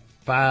 He's like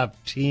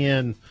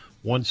 5'10",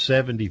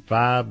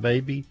 175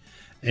 maybe,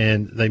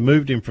 and they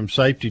moved him from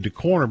safety to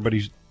corner, but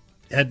he's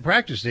hadn't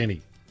practiced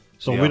any.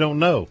 So we don't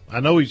know. I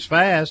know he's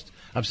fast.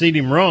 I've seen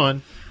him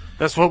run.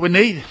 That's what we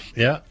need.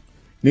 Yeah.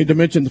 Need to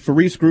mention the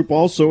Faris Group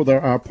also. They're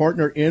our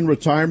partner in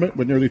retirement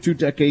with nearly 2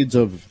 decades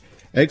of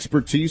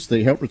expertise.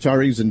 They help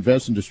retirees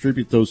invest and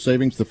distribute those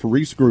savings. The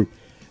Faris Group.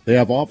 They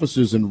have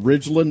offices in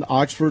Ridgeland,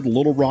 Oxford,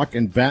 Little Rock,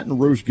 and Baton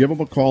Rouge. Give them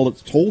a call.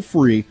 It's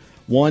toll-free,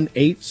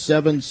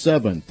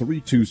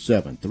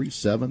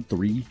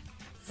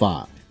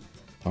 1-877-327-3735.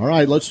 All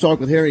right, let's talk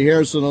with Harry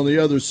Harrison on the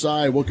other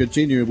side. We'll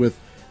continue with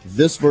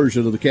this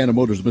version of the Cannon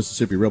Motors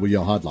Mississippi Rebel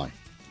Yell Hotline.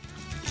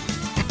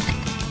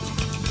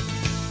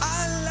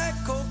 I like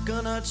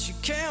coconuts. You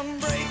can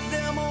break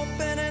them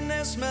open and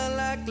they smell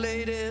like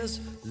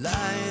ladies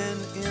lying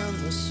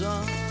in the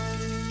sun.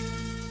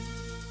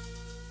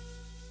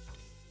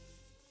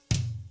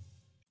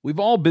 We've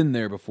all been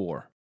there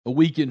before. A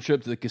weekend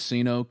trip to the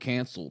casino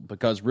canceled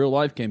because real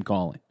life came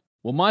calling.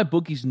 Well,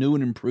 MyBookie's new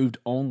and improved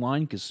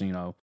online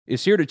casino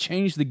is here to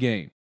change the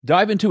game.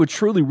 Dive into a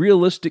truly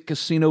realistic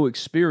casino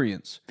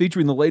experience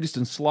featuring the latest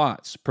in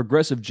slots,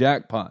 progressive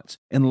jackpots,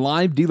 and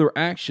live dealer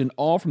action,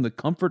 all from the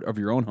comfort of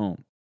your own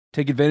home.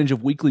 Take advantage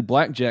of weekly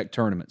blackjack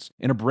tournaments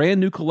and a brand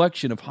new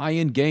collection of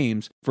high-end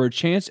games for a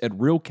chance at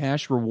real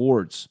cash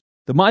rewards.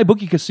 The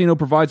MyBookie Casino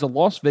provides a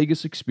Las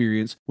Vegas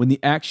experience when the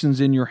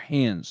action's in your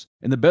hands.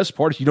 And the best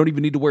part is you don't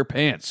even need to wear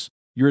pants.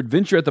 Your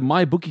adventure at the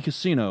MyBookie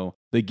Casino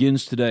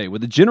begins today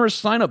with a generous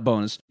sign-up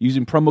bonus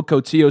using promo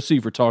code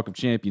TOC for Talk of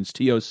Champions,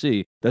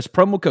 TOC. That's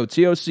promo code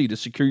TOC to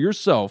secure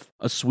yourself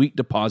a sweet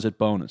deposit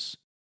bonus.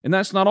 And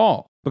that's not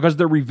all, because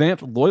their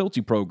revamped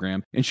loyalty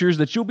program ensures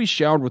that you'll be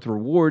showered with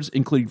rewards,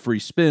 including free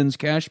spins,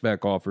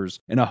 cashback offers,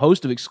 and a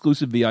host of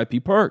exclusive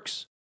VIP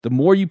perks. The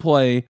more you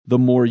play, the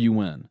more you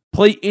win.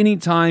 Play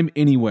anytime,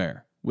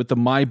 anywhere with the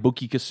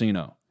MyBookie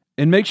Casino.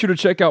 And make sure to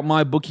check out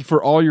MyBookie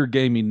for all your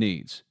gaming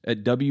needs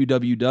at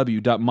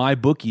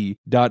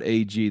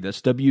www.mybookie.ag.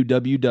 That's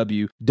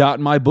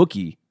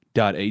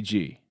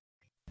www.mybookie.ag.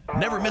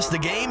 Never miss the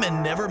game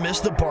and never miss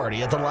the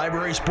party at the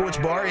Library Sports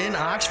Bar in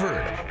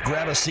Oxford.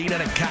 Grab a seat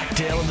and a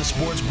cocktail in the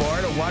sports bar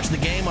to watch the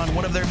game on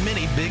one of their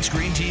many big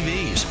screen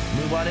TVs.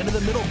 Move on into the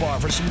middle bar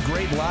for some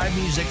great live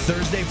music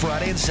Thursday,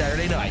 Friday, and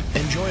Saturday night.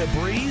 Enjoy a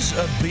breeze,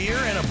 a beer,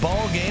 and a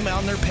ball game out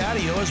in their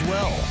patio as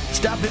well.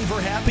 Stop in for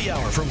happy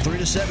hour from 3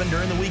 to 7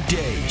 during the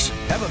weekdays.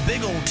 Have a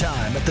big old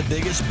time at the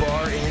biggest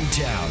bar in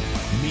town.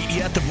 Meet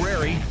you at the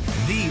Brary,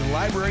 the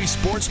Library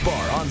Sports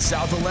Bar on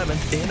South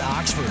 11th in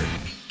Oxford.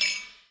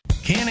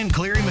 Cannon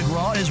Cleary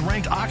McGraw is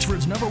ranked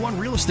Oxford's #1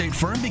 real estate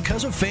firm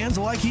because of fans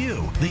like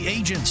you. The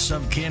agents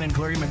of Cannon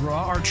Cleary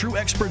McGraw are true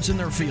experts in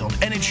their field,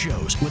 and it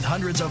shows with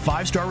hundreds of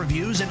 5-star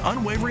reviews and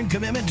unwavering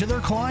commitment to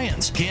their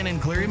clients. Cannon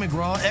Cleary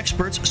McGraw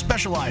experts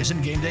specialize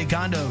in game day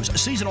condos,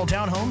 seasonal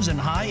townhomes, and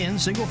high-end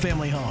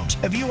single-family homes.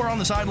 If you are on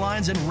the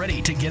sidelines and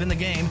ready to get in the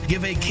game,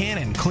 give a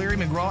Cannon Cleary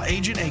McGraw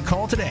agent a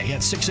call today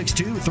at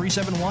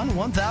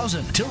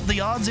 662-371-1000. Tilt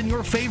the odds in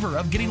your favor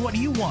of getting what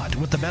you want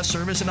with the best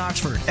service in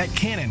Oxford at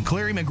Cannon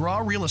Cleary McGraw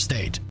Real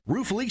Estate.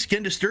 Roof leaks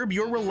can disturb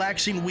your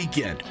relaxing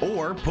weekend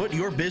or put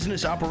your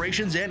business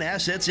operations and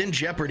assets in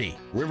jeopardy.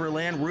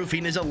 Riverland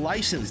Roofing is a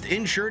licensed,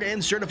 insured,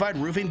 and certified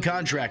roofing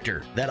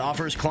contractor that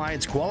offers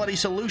clients quality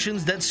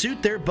solutions that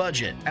suit their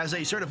budget. As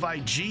a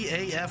certified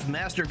GAF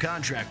master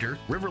contractor,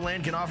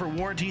 Riverland can offer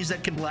warranties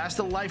that can last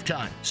a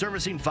lifetime,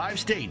 servicing 5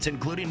 states,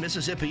 including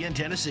Mississippi and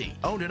Tennessee.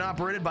 Owned and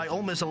operated by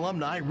Ole Miss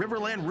alumni,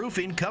 Riverland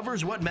Roofing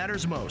covers what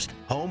matters most,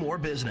 home or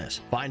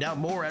business. Find out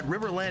more at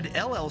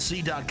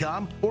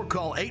riverlandllc.com or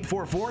call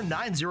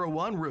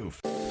 844-901-ROOF.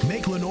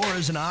 Make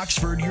Lenora's in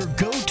Oxford your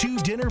go-to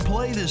dinner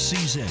play this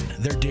season.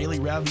 Their daily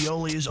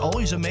ravioli is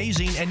always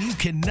amazing, and you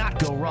cannot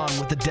go wrong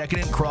with the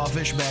decadent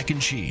crawfish mac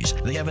and cheese.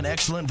 They have an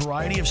excellent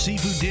variety of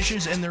seafood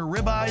dishes, and their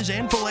ribeyes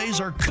and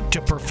fillets are cooked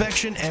to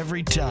perfection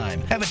every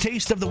time. Have a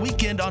taste of the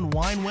weekend on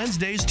Wine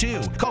Wednesdays,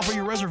 too. Call for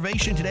your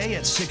reservation today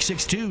at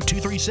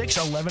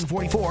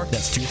 662-236-1144.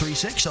 That's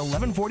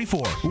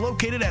 236-1144.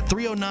 Located at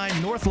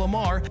 309 North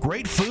Lamar.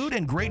 Great food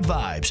and great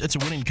vibes. It's a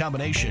winning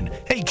combination.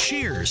 Hey,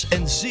 cheers,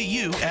 and see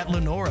you at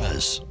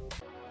Lenora's.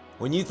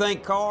 When you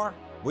think car,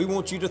 we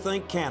want you to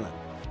think Cannon.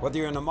 Whether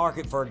you're in the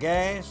market for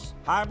gas,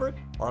 hybrid,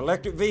 or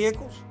electric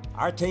vehicles,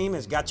 our team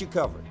has got you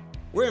covered.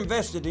 We're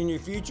invested in your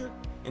future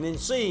and in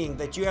seeing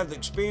that you have the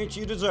experience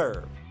you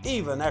deserve,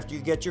 even after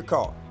you get your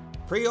car.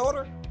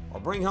 Pre-order or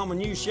bring home a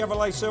new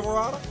Chevrolet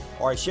Silverado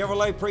or a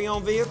Chevrolet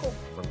pre-owned vehicle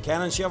from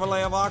Cannon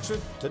Chevrolet of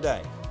Oxford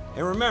today.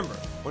 And remember,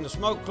 when the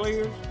smoke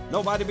clears,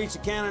 nobody beats a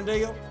Cannon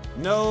deal.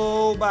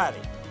 Nobody.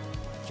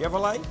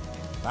 Chevrolet,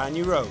 find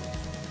new roads.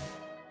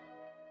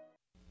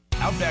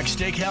 Outback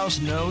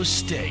Steakhouse knows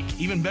steak.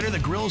 Even better, the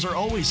grills are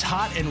always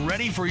hot and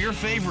ready for your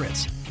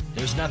favorites.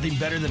 There's nothing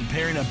better than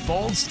pairing a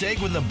bold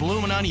steak with a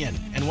bloomin' onion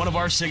and one of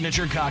our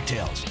signature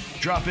cocktails.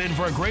 Drop in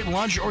for a great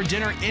lunch or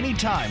dinner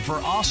anytime for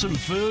awesome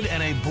food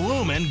and a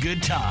bloomin'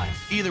 good time.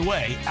 Either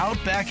way,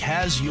 Outback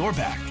has your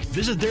back.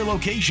 Visit their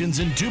locations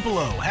in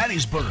Tupelo,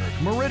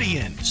 Hattiesburg,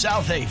 Meridian,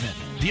 South Haven,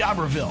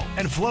 D'Iberville,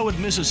 and Flowood,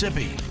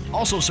 Mississippi.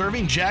 Also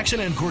serving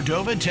Jackson and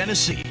Cordova,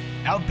 Tennessee.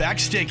 Outback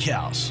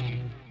Steakhouse.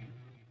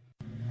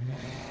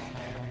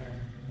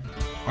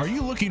 Are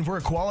you looking for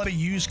a quality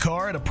used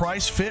car at a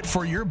price fit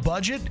for your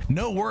budget?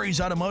 No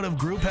Worries Automotive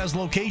Group has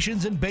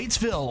locations in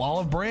Batesville,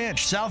 Olive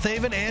Branch, South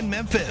Haven, and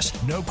Memphis.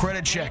 No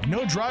credit check,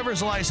 no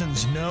driver's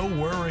license, no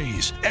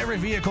worries. Every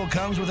vehicle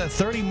comes with a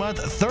 30-month,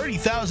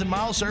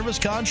 30,000-mile service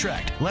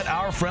contract. Let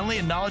our friendly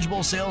and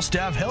knowledgeable sales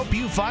staff help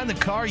you find the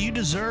car you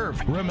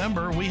deserve.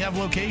 Remember, we have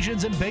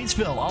locations in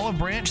Batesville, Olive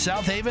Branch,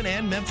 South Haven,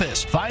 and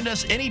Memphis. Find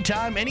us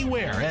anytime,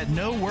 anywhere at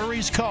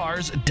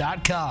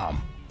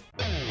NoWorriesCars.com.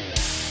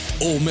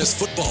 Ole Miss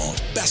football,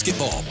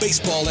 basketball,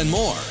 baseball, and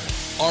more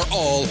are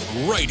all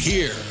right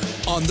here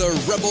on the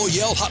Rebel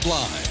Yell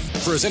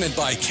Hotline, presented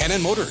by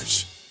Cannon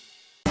Motors.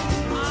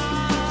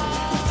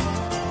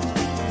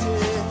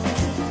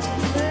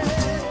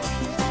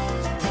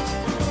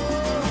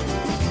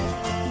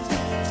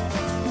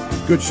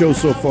 Good show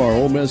so far.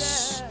 Ole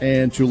Miss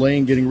and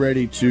Tulane getting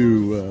ready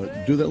to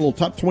do that little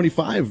top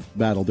 25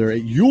 battle there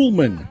at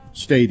Ullman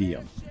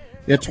Stadium.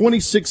 They had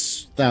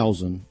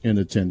 26,000 in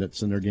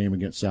attendance in their game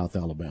against South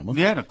Alabama.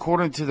 Yeah, and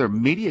according to their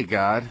media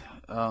guide,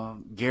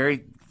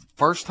 Gary,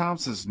 first time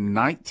since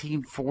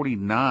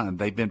 1949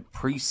 they've been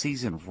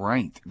preseason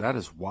ranked. That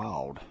is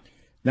wild.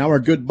 Now our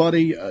good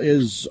buddy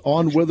is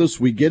on with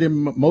us. We get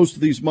him most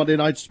of these Monday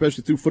nights,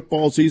 especially through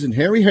football season.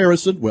 Harry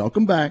Harrison,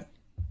 welcome back.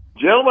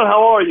 Gentlemen,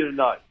 how are you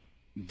tonight?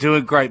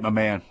 Doing great, my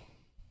man.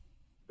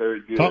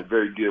 Very good,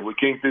 very good. We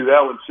came through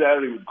that one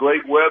Saturday with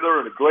great weather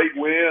and a great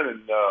win,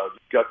 and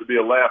got to be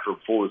a laugher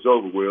before it was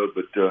over with.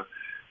 But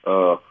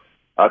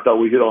I thought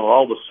we hit on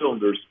all the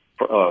cylinders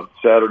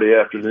Saturday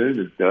afternoon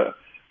and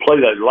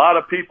played a lot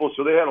of people,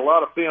 so they had a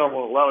lot of film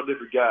on a lot of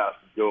different guys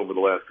to go over the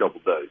last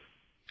couple of days.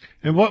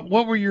 And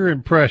what were your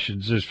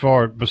impressions as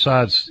far,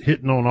 besides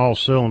hitting on all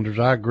cylinders?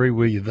 I agree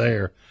with you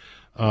there.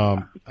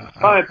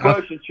 My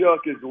impression,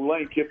 Chuck, is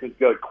Lane Kiffin's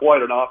got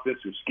quite an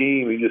offensive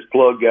scheme. He just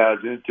plugged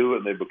guys into it,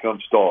 and they become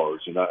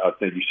stars. And I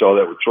think you saw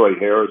that with Trey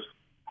Harris.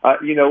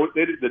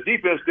 The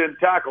defense didn't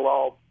tackle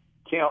all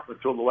count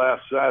until the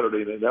last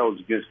Saturday, and that was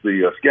against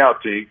the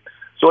scout team.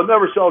 So I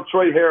never saw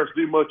Trey Harris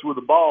do much with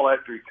the ball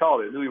after he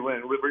caught it. I knew he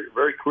ran very,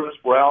 very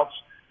crisp routes.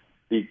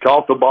 He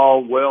caught the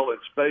ball well in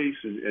space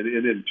and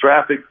in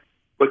traffic,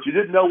 but you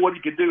didn't know what he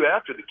could do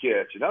after the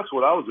catch. And that's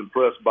what I was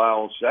impressed by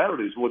on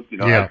Saturdays.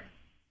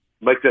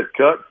 Make that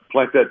cut,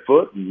 plant that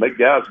foot, and make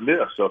guys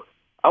miss. So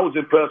I was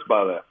impressed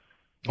by that.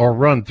 Or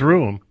run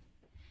through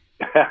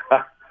them.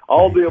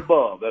 All the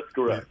above. That's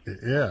correct.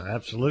 Yeah,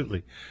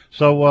 absolutely.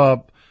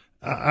 So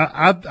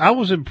I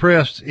was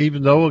impressed,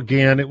 even though,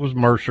 again, it was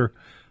Mercer,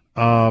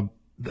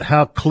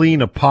 how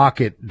clean a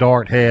pocket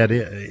Dart had.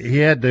 He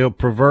had the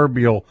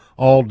proverbial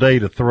all day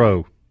to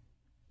throw.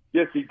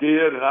 Yes, he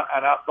did, and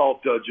I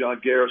thought John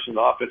Garrison,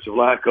 the offensive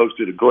line coach,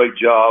 did a great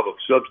job of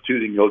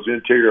substituting those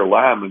interior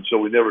linemen,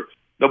 so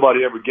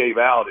nobody ever gave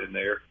out in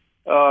there.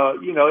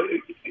 We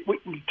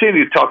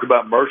continue to talk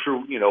about Mercer,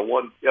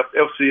 one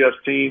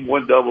FCS team,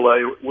 one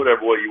AA,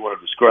 whatever way you want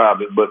to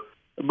describe it, but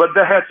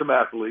they had some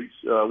athletes.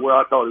 Where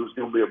I thought it was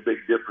going to be a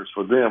big difference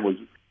for them was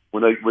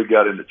when we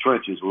got in the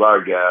trenches with our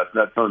guys,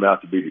 and that turned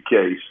out to be the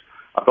case.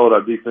 I thought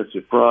our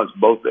defensive fronts,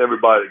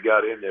 everybody that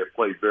got in there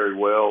played very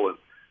well, and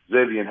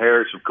Xavier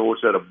Harris, of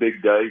course, had a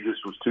big day.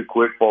 Just was too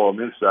quick for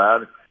him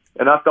inside.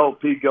 And I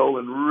thought Pete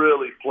Golan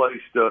really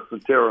placed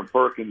Santera and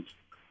Perkins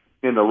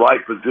in the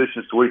right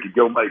positions so he could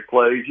go make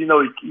plays.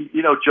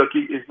 Chuck,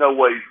 there's no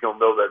way he's going to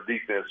know that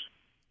defense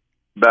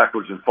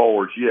backwards and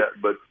forwards yet.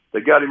 But they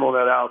got him on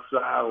that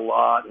outside a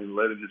lot and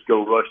let him just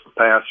go rush the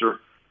passer,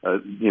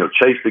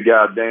 chase the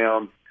guy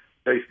down,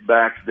 chase the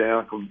backs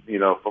down from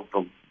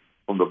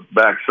the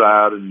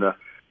backside. And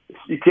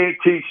you can't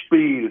teach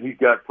speed, and he's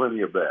got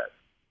plenty of that.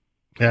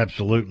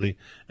 Absolutely.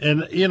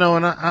 And,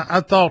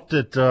 I thought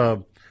that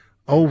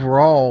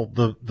overall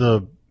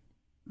the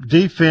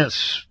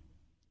defense,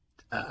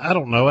 I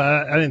don't know,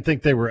 I didn't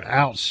think they were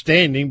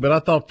outstanding, but I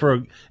thought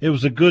it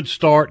was a good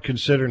start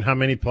considering how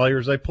many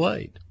players they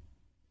played.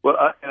 Well,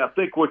 I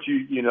think what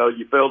you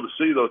failed to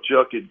see, though,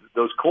 Chuck,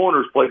 those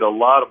corners played a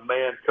lot of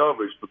man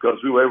coverage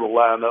because we were able to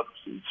line up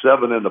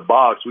 7 in the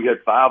box. We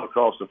had 5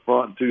 across the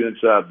front and 2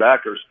 inside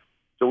backers,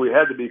 so we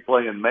had to be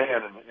playing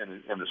man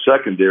in the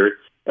secondary.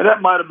 And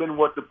that might have been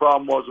what the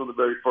problem was on the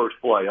very first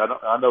play.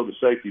 I know the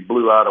safety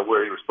blew out of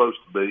where he was supposed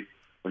to be.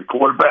 And the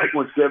quarterback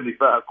went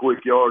 75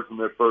 quick yards in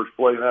their first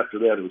play, and after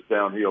that it was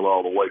downhill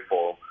all the way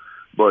for him.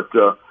 But,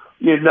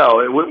 we're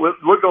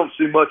going to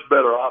see much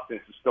better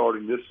offenses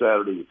starting this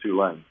Saturday with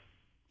Tulane.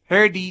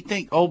 Harry, do you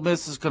think Ole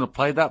Miss is going to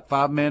play that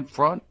 5-man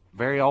front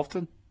very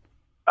often?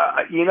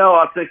 I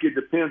think it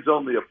depends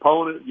on the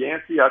opponent,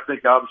 Yancey. I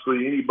think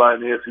obviously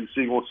anybody in the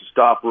SEC wants to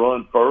stop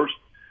run first,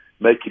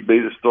 make you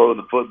beat us throwing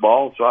the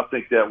football. So I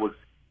think that was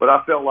 – but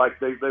I felt like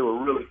they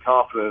were really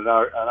confident in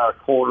our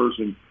corners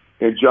and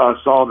John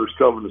Saunders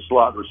covering the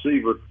slot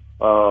receiver.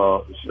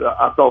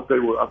 I thought they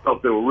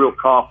were real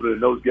confident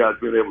in those guys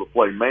being able to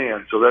play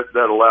man. So that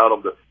allowed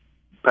them to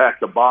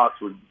pack the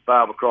box with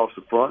 5 across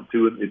the front,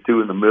 2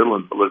 in the middle,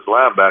 and as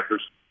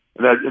linebackers,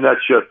 and that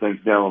shut things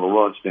down on the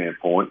run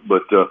standpoint.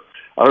 But I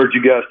heard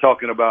you guys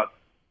talking about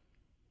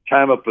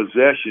time of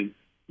possession.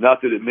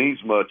 Not that it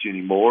means much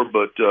anymore,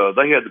 but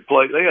they had to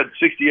play. They had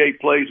 68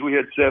 plays. We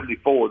had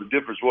 74. The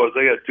difference was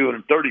they had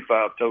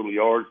 235 total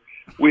yards.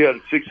 We had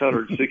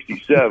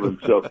 667.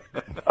 So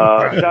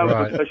time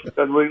of possession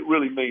doesn't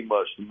really mean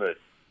much to me.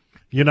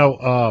 You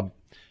know,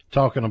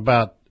 talking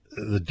about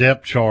the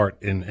depth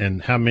chart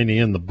and how many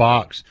in the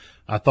box,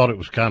 I thought it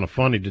was kind of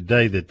funny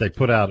today that they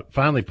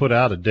finally put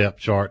out a depth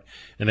chart,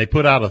 and they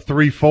put out a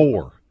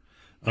 3-4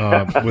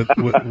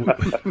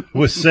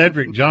 with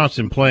Cedric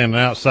Johnson playing an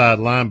outside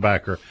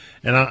linebacker.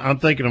 And I'm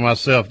thinking to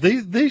myself,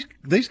 these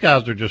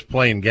guys are just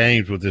playing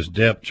games with this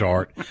depth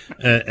chart,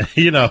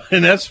 you know,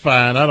 and that's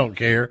fine. I don't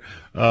care.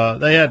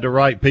 They had the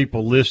right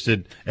people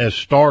listed as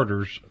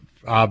starters,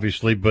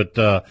 obviously, but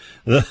a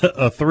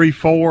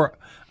 3-4,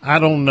 I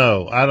don't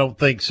know. I don't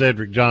think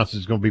Cedric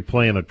Johnson's going to be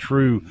playing a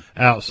true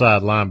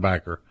outside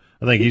linebacker.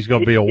 I think he's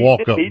going to be a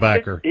walk-up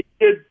backer.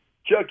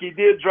 Chuck, he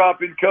did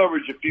drop in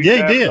coverage a few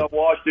times. He did. I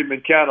watched him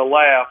and kind of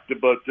laughed,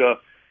 but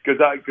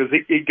because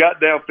he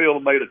got downfield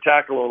and made a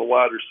tackle on a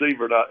wide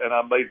receiver, and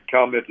I made a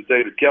comment to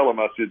David Kellum.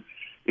 I said,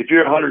 if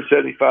you're a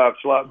 175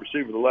 slot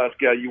receiver, the last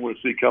guy you want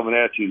to see coming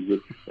at you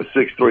is a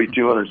 6'3",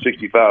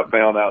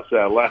 265-pound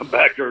outside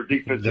linebacker or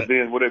defensive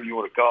end, whatever you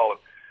want to call it.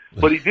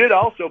 But he did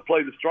also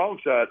play the strong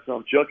side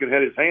some, Chuck, and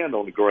had his hand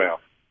on the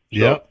ground.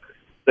 Yep. So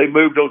they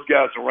moved those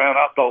guys around.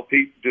 I thought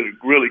Pete did a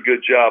really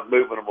good job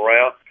moving them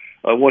around.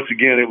 Once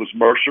again, it was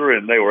Mercer,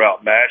 and they were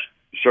outmatched,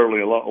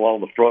 certainly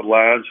along the front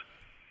lines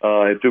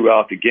and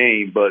throughout the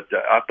game. But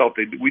I thought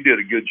we did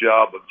a good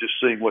job of just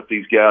seeing what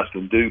these guys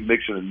can do,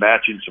 mixing and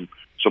matching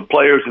some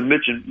players and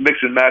mixing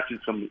and matching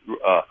some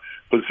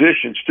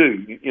positions,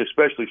 too,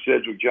 especially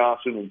Cedric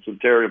Johnson and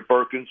Centarian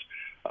Perkins.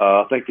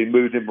 I think they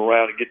moved him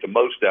around to get the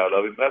most out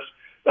of him.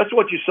 That's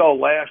what you saw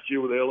last year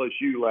with the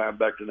LSU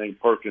linebacker named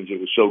Perkins. It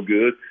was so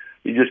good.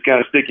 You just kind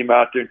of stick him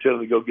out there and tell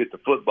him to go get the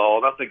football.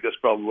 And I think that's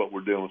probably what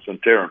we're doing with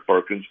Centarian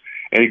Perkins.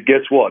 And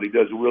guess what? He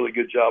does a really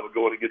good job of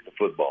going to get the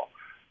football.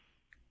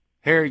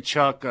 Harry,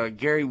 Chuck,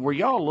 Gary, were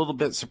y'all a little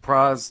bit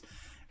surprised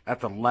at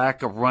the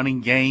lack of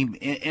running game?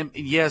 And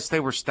yes, they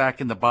were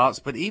stacking the box,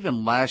 but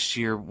even last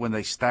year when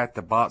they stacked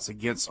the box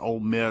against Ole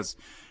Miss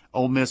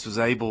was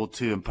able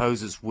to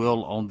impose its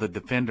will on the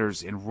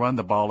defenders and run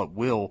the ball at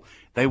will.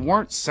 They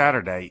weren't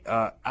Saturday.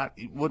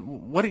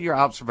 What are your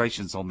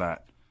observations on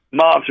that?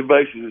 My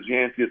observation is,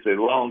 Yancey, it's a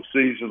long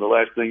season. The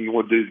last thing you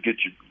want to do is get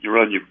your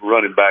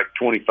running back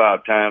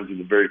 25 times in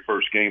the very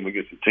first game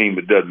against a team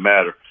that doesn't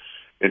matter.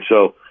 And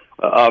so,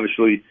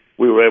 obviously,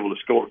 we were able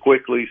to score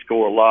quickly,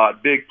 score a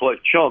lot, big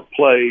play, chunk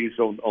plays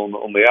on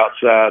the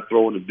outside,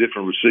 throwing to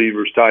different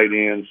receivers, tight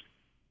ends.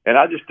 And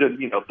I just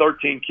didn't,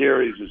 13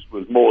 carries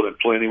was more than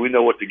plenty. We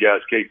know what the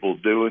guy's capable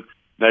of doing.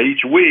 Now,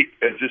 each week,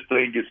 as this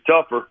thing gets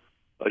tougher,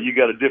 you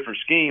got a different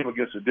scheme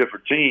against a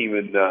different team,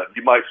 and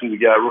you might see the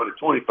guy run it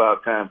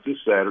 25 times this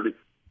Saturday.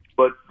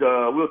 But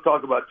we'll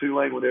talk about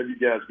Tulane whenever you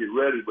guys get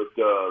ready. But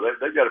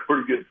they've got a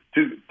pretty good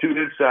two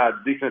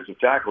inside defensive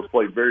tackles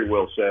played very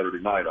well Saturday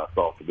night, I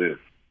thought, for them.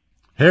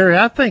 Harry,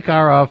 I think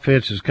our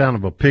offense is kind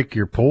of a pick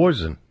your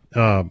poison.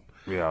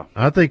 Yeah,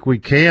 I think we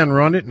can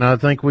run it, and I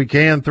think we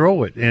can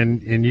throw it.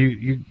 And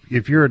you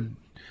if you're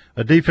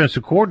a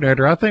defensive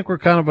coordinator, I think we're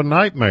kind of a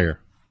nightmare.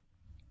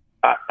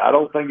 I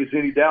don't think it's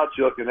any doubt,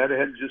 Chuck, and that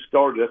hadn't just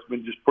started. That's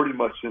been just pretty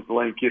much since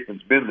Lane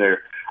Kiffin's been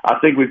there. I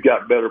think we've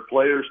got better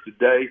players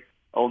today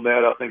on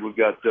that. I think we've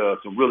got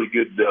some really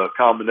good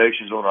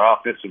combinations on our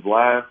offensive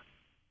line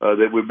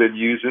that we've been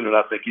using, and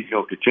I think he's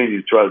going to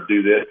continue to try to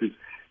do that. Because,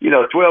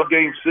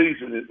 12-game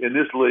season in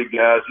this league,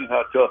 guys, you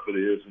know how tough it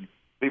is, and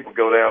people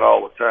go down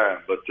all the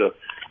time. But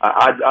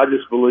I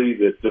just believe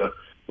that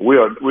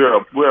we're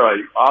a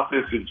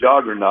offensive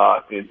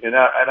juggernaut, and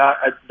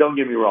I don't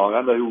get me wrong.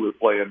 I know who we're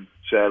playing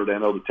Saturday. I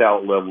know the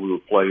talent level we were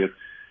playing,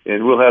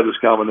 and we'll have this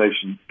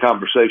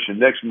conversation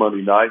next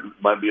Monday night.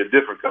 It might be a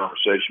different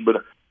conversation,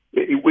 but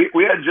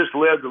we hadn't just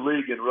led the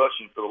league in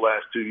rushing for the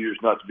last 2 years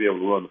not to be able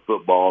to run the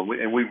football,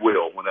 and we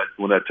will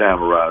when that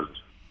time arises.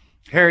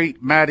 Harry,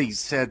 Maddie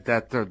said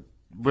that the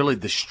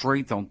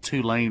strength on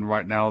Tulane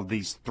right now,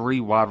 these three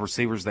wide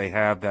receivers they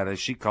have that, as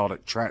she called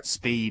it, track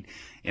speed.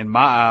 In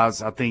my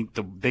eyes, I think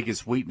the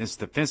biggest weakness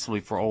defensively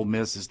for Ole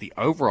Miss is the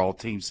overall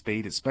team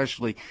speed,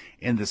 especially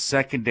in the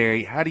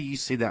secondary. How do you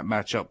see that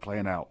matchup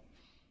playing out?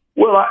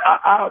 Well,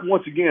 I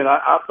once again,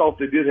 I thought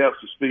they did have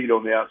some speed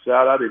on the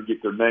outside. I didn't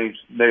get their names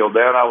nailed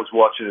down. I was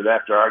watching it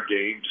after our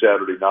game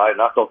Saturday night,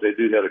 and I thought they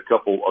did have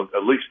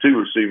at least two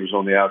receivers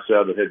on the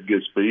outside that had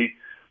good speed.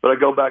 But I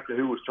go back to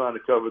who was trying to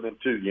cover them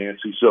too,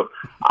 Yancey. So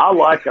I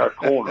like our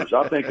corners.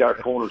 I think our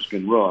corners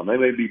can run.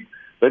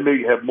 They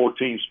may have more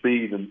team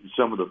speed than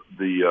some of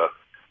the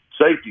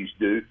safeties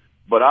do.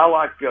 But I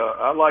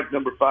like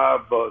number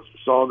 5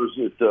 Saunders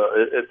at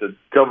the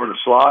covering the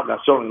slot, and I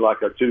certainly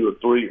like our 2 or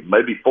 3,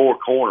 maybe 4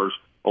 corners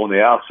on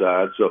the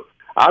outside. So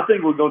I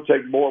think we're going to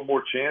take more and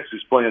more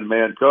chances playing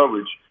man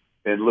coverage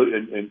and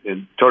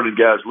turning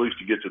guys loose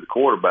to get to the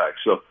quarterback.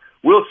 So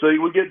we'll see.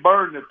 We get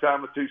burned at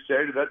time or two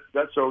Saturday.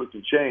 That certainly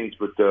can change,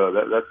 but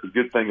that's the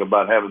good thing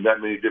about having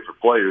that many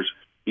different players.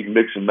 You can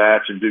mix and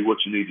match and do what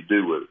you need to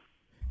do with it.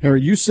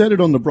 Harry, you said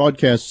it on the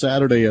broadcast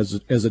Saturday as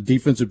a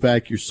defensive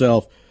back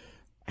yourself,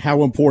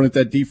 how important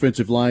that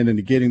defensive line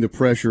and getting the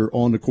pressure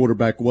on the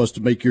quarterback was to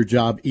make your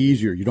job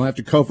easier. You don't have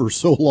to cover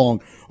so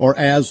long or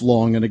as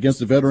long. And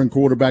against a veteran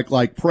quarterback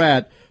like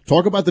Pratt,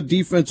 talk about the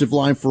defensive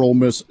line for Ole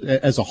Miss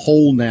as a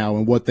whole now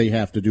and what they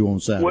have to do on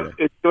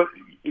Saturday. Well,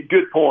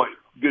 good point.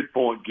 Good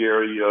point,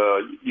 Gary.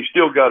 You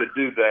still got to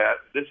do that.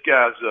 This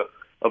guy's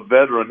a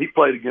veteran. He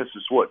played against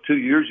us, 2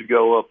 years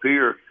ago up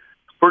here.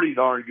 Pretty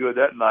darn good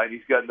that night.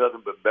 He's got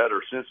nothing but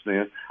better since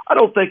then. I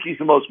don't think he's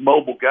the most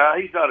mobile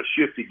guy. He's not a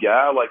shifty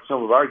guy like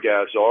some of our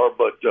guys are,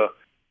 but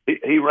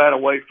he ran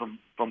away from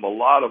a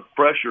lot of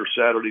pressure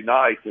Saturday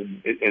night,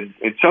 and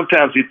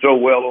sometimes he'd throw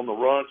well on the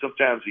run,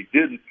 sometimes he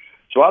didn't.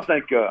 So I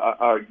think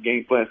our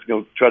game plan is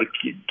going to try to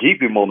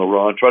keep him on the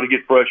run, try to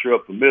get pressure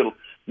up the middle.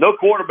 No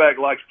quarterback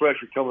likes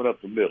pressure coming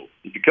up the middle.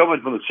 If you're coming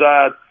from the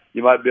side,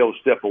 you might be able to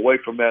step away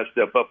from that,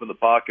 step up in the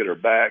pocket or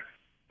back.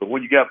 But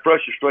when you got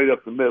pressure straight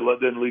up the middle, that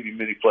doesn't leave you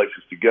many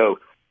places to go.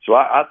 So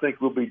I think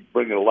we'll be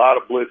bringing a lot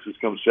of blitzes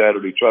come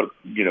Saturday, try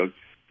to,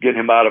 get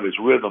him out of his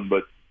rhythm.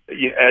 But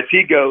as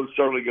he goes,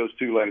 certainly goes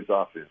Tulane's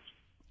offense.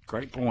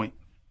 Great point.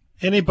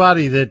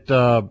 Anybody that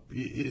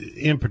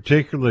in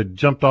particular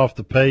jumped off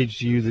the page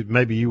to you that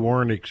maybe you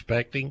weren't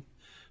expecting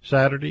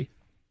Saturday?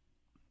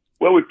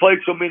 Well, we played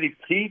so many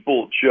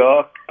people,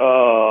 Chuck.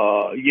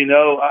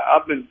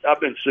 I've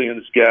been seeing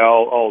this guy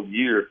all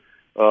year.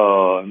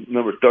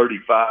 Number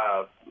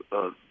 35,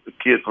 a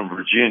kid from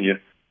Virginia,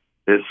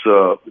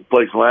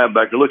 plays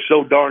linebacker. Looks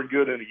so darn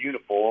good in a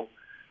uniform.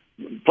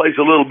 Plays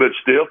a little bit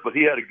stiff, but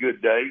he had a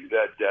good day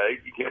that day.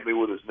 You can't be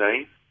with his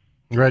name.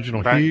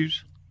 Reginald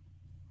Hughes?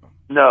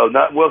 No,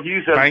 not well.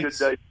 Hughes had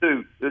Banks? a good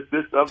day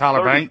too.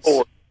 Tyler Banks?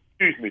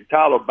 Excuse me,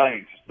 Tyler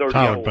Banks. 34.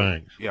 Tyler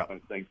Banks. Yeah,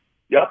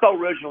 I thought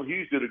Reginald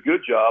Hughes did a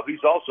good job.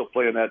 He's also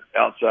playing that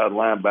outside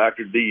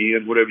linebacker,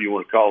 DN, whatever you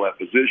want to call that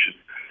position.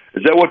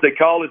 Is that what they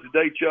call it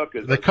today, Chuck?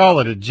 They call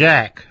it a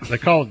jack. They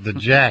call it the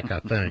jack, I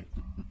think.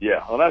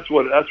 Yeah, well, that's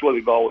what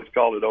they've always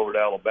called it over at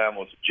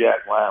Alabama. It's a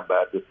jack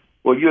linebacker.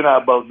 Well, you and I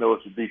both know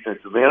it's a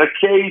defensive end.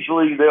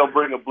 Occasionally they'll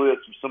bring a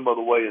blitz from some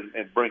other way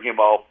and bring him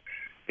off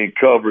in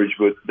coverage,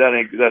 but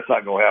that's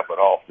not going to happen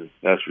often.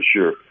 That's for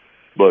sure.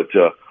 But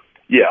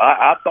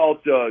I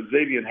thought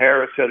Xavier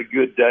Harris had a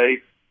good day.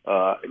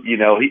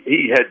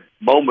 He had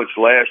moments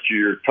last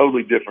year.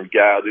 Totally different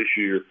guy this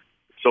year.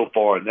 So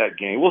far in that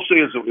game, we'll see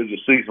as the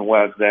season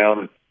winds down,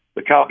 and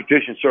the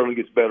competition certainly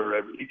gets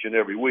better each and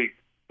every week.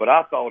 But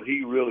I thought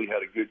he really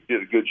did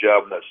a good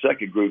job in that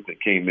second group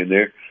that came in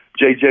there.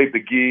 J.J.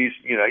 McGee's,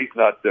 he's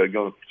not going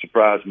to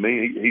surprise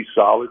me. He's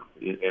solid,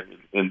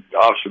 and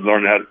obviously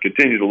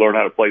continue to learn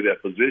how to play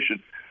that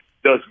position.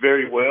 Does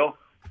very well.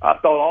 I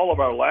thought all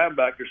of our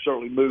linebackers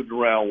certainly moved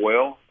around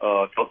well.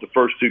 I thought the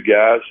first two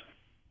guys,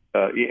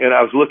 and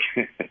I was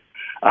looking.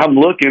 I'm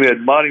looking at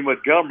Monty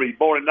Montgomery,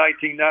 born in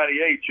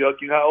 1998,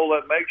 Chuck. You know how old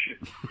that makes you?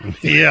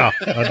 Yeah,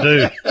 I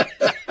do.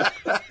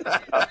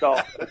 I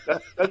thought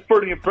that's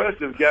pretty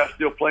impressive. The guy's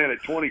still playing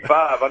at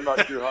 25. I'm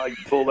not sure how you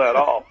pull that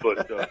off,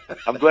 but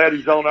I'm glad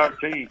he's on our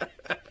team.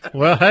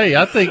 Well, hey,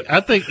 I think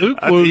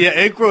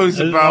Ikwu's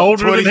about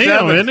older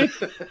 27. than him, isn't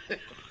he?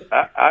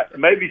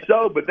 Maybe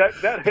so, but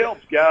that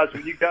helps, guys,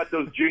 when you got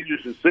those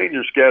juniors and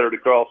seniors scattered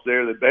across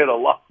there. That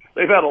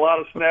they've had a lot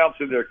of snaps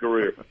in their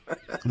career.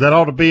 That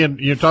ought to be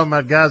you're talking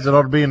about guys that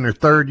ought to be in their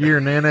third year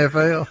in the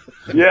NFL?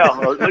 Yeah,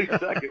 or at least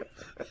second.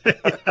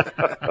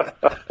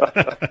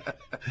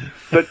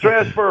 The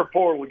transfer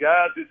portal,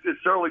 guys,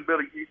 it's certainly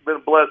been a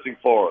blessing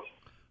for us.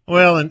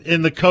 Well,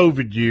 in the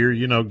COVID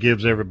year,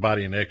 gives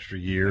everybody an extra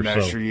year. An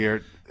extra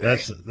year.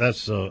 That's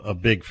a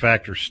big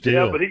factor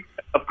still. Yeah, but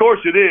of course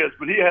it is,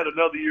 but he had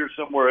another year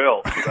somewhere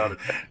else without it.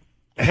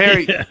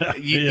 Harry,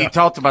 you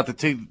talked about the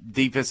two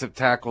defensive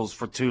tackles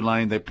for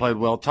Tulane. They played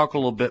well. Talk a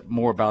little bit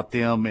more about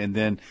them. And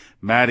then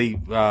Maddie,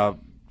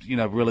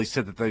 really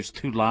said that those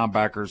two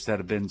linebackers that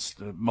have been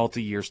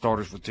multi-year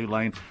starters for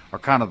Tulane are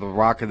kind of the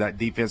rock of that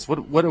defense.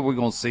 What are we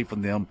going to see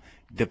from them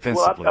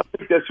defensively? Well,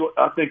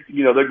 I think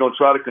they're going to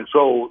try to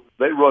control.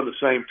 They run the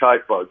same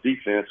type of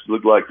defense.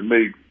 Look like to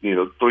me,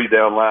 3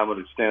 down lineman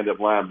and stand-up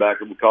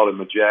linebacker. We call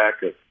him a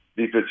jack, a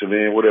defensive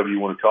end, whatever you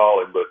want to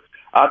call him, but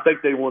I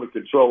think they want to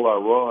control our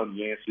run,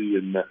 Yancey,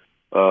 and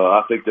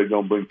I think they're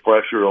going to bring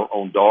pressure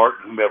on Dart,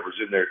 whomever's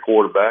in their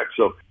quarterback.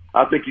 So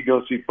I think you're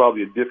going to see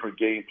probably a different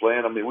game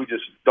plan. I mean,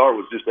 Dart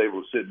was just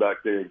able to sit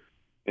back there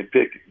and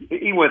pick.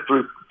 He went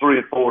through 3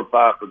 and 4 and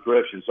 5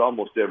 progressions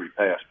almost every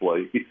pass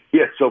play. He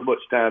had so much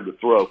time to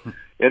throw,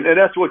 and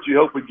that's what you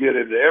hope we get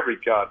into every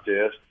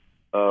contest.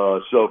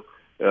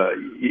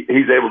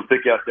 He's able to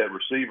pick out that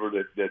receiver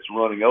that's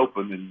running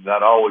open, and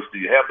not always do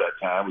you have that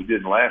time. We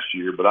didn't last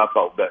year, but I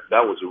thought that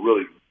was a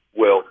really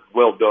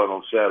well done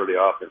on Saturday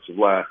offensive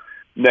line.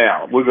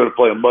 Now, we're going to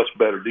play a much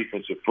better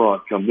defensive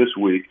front come this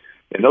week,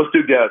 and those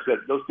two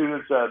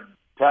inside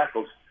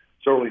tackles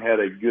certainly had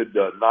a good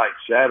night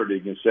Saturday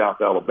against South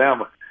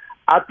Alabama.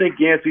 I think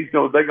Yancey's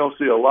they're going to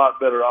see a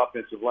lot better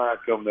offensive line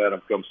coming at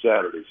them come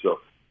Saturday, so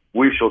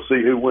we shall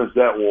see who wins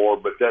that war,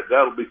 but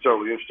that'll be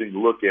certainly interesting to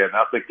look at, and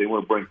I think they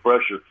want to bring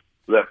pressure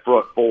that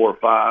front 4 or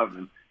 5,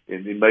 and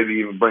maybe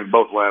even bring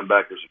both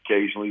linebackers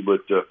occasionally.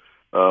 But you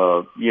got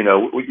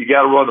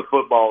to run the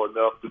football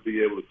enough to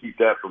be able to keep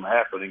that from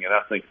happening, and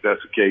I think if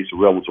that's the case, the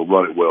Rebels will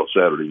run it well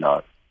Saturday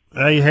night.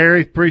 Hey,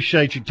 Harry,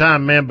 appreciate your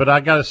time, man, but I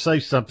got to say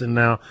something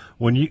now.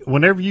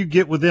 Whenever you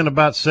get within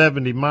about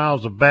 70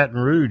 miles of Baton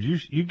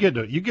Rouge, you get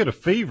a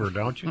fever,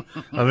 don't you?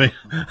 I mean,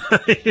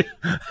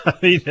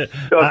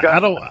 I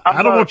don't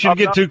want you to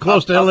get too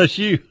close to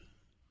LSU.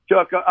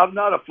 Chuck, I'm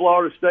not a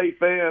Florida State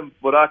fan,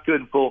 but I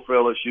couldn't pull for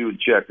LSU in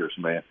checkers,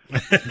 man.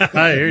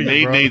 I hear you,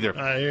 Me bro. neither.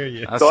 I hear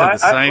you. I said the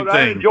same thing.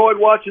 I enjoyed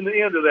watching the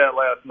end of that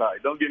last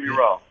night. Don't get me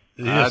wrong.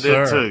 Yes,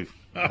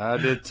 I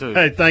did too.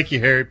 Hey, thank you,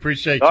 Harry.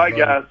 Appreciate you. All right,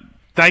 brother. guys.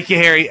 Thank you,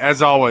 Harry,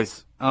 as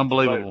always.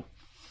 Unbelievable.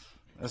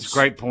 That's a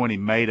great point he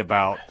made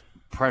about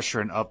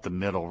pressuring up the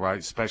middle, right?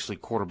 Especially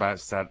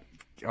quarterbacks that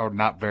are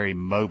not very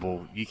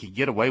mobile. You can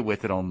get away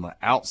with it on the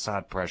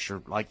outside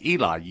pressure like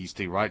Eli used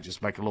to, right?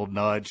 Just make a little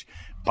nudge,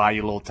 buy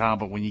you a little time.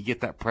 But when you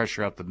get that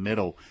pressure up the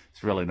middle,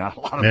 it's really not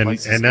a lot of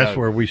places and to that's go.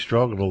 where we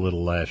struggled a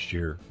little last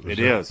year. It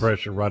is.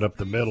 Pressure right up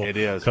the middle. It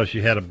is. Because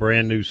you had a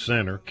brand-new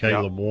center.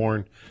 Caleb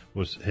Warren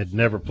had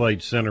never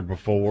played center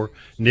before.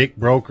 Nick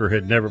Broker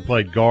had never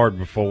played guard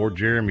before.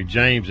 Jeremy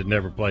James had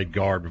never played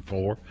guard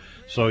before.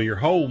 So your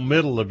whole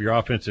middle of your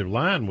offensive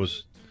line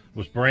was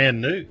brand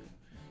new.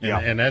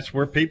 And that's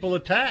where people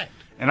attacked.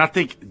 And I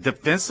think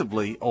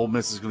defensively, Ole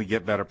Miss is going to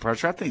get better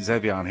pressure. I think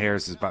Xavier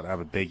Harris is about to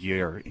have a big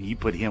year. And you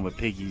put him with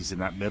Piggies in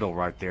that middle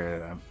right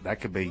there,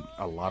 that could be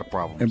a lot of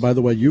problems. And by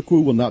the way,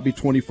 Ukwu will not be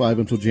 25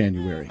 until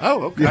January.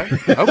 Oh, okay.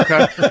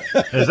 Okay.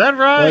 Is that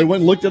right? I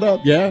went and looked it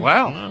up, yeah.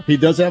 Wow. He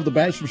does have the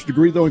bachelor's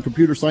degree, though, in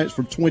computer science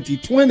from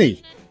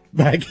 2020.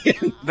 Back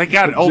in. They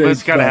got Ole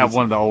Miss got to have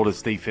one of the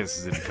oldest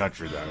defenses in the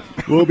country, though.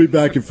 We'll be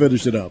back and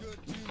finish it up.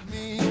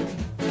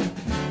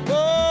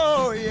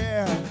 Oh,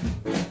 yeah.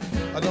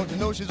 Don't you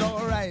know she's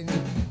all right?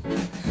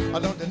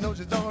 Don't you know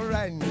she's all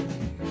right?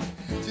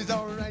 She's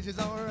all right, she's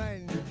all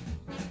right.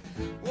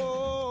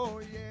 Oh,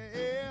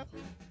 yeah.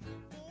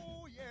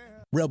 Oh,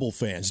 yeah. Rebel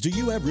fans, do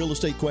you have real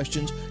estate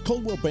questions?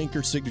 Coldwell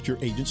Banker Signature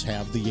agents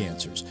have the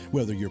answers.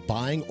 Whether you're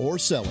buying or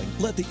selling,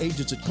 let the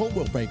agents at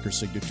Coldwell Banker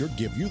Signature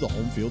give you the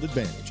home field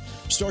advantage.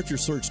 Start your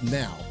search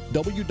now,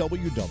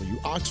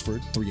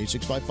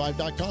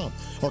 www.oxford38655.com,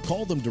 or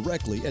call them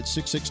directly at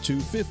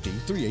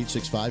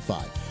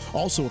 662-50-38655.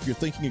 Also, if you're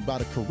thinking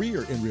about a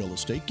career in real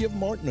estate, give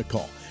Martin a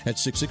call at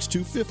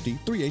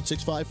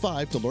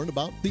 662-50-38655 to learn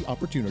about the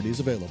opportunities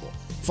available.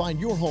 Find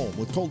your home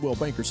with Coldwell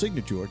Banker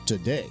Signature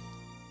today.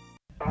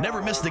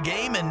 Never miss the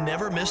game and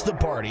never miss the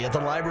party at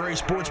the Library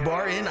Sports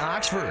Bar in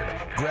Oxford.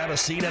 Grab a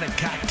seat and a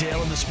cocktail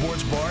in the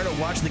sports bar to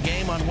watch the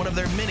game on one of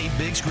their many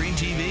big screen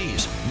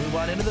TVs. Move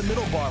on into the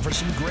middle bar for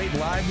some great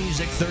live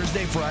music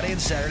Thursday, Friday,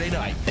 and Saturday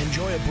night.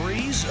 Enjoy a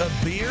breeze, a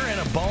beer, and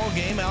a ball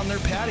game out in their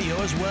patio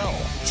as well.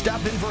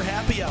 Stop in for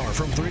happy hour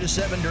from 3 to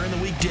 7 during the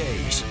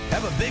weekdays.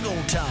 Have a big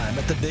old time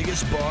at the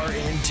biggest bar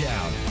in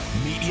town.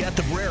 Meet you at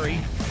the Brary,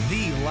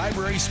 the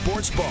Library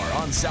Sports Bar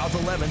on South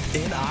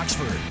 11th in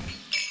Oxford.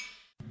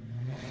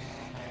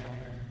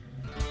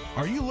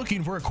 Are you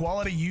looking for a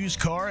quality used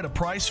car at a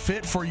price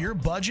fit for your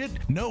budget?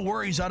 No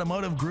Worries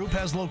Automotive Group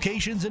has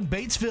locations in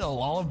Batesville,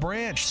 Olive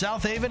Branch,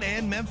 South Haven,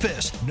 and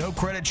Memphis. No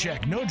credit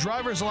check, no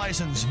driver's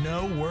license,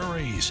 no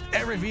worries.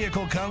 Every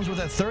vehicle comes with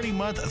a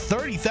 30-month,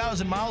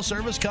 30,000-mile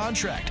service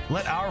contract.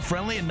 Let our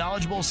friendly and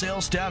knowledgeable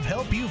sales staff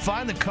help you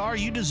find the car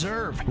you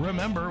deserve.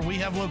 Remember, we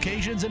have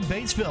locations in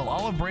Batesville,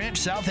 Olive Branch,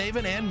 South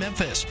Haven, and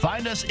Memphis.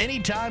 Find us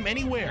anytime,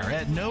 anywhere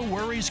at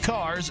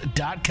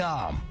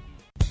NoWorriesCars.com.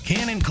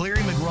 Cannon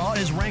Cleary McGraw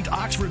is ranked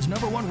Oxford's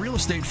 #1 real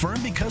estate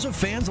firm because of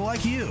fans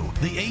like you.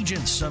 The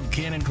agents of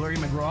Cannon Cleary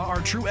McGraw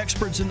are true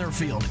experts in their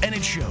field, and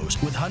it shows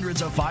with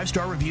hundreds of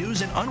 5-star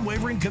reviews and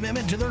unwavering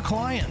commitment to their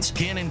clients.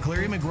 Cannon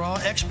Cleary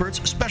McGraw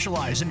experts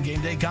specialize in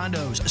game day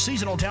condos,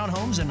 seasonal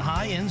townhomes, and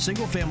high-end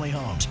single-family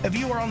homes. If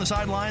you are on the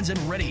sidelines and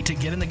ready to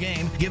get in the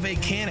game, give a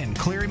Cannon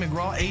Cleary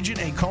McGraw agent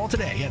a call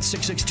today at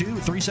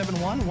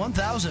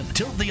 662-371-1000.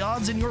 Tilt the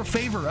odds in your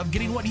favor of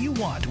getting what you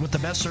want with the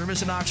best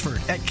service in Oxford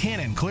at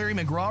Cannon Cleary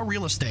McGraw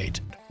Real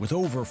Estate. With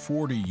over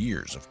 40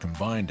 years of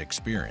combined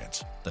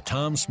experience, the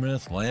Tom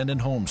Smith Land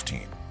and Homes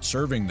team,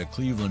 serving the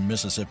Cleveland,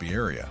 Mississippi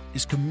area,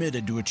 is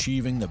committed to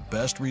achieving the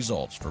best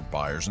results for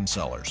buyers and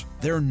sellers.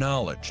 Their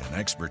knowledge and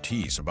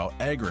expertise about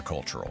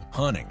agricultural,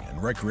 hunting,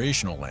 and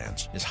recreational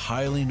lands is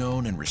highly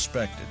known and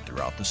respected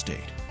throughout the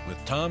state.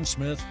 With Tom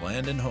Smith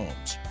Land and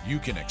Homes, you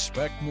can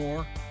expect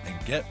more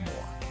and get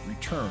more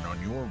return on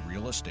your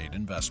real estate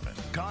investment.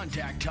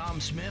 Contact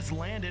Tom Smith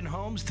Land and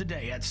Homes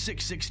today at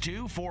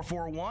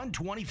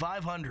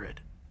 662-441-2500.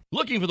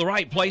 Looking for the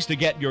right place to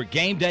get your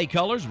game day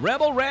colors?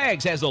 Rebel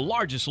Rags has the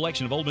largest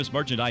selection of Ole Miss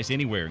merchandise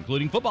anywhere,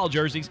 including football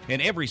jerseys in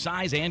every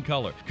size and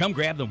color. Come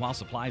grab them while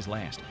supplies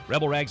last.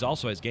 Rebel Rags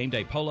also has game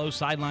day polos,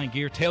 sideline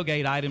gear,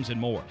 tailgate items, and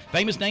more.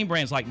 Famous name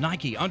brands like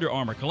Nike, Under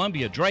Armour,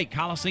 Columbia, Drake,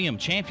 Coliseum,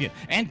 Champion,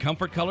 and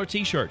Comfort Color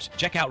t-shirts.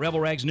 Check out Rebel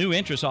Rags' new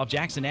entrance off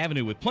Jackson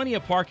Avenue with plenty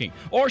of parking,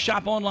 or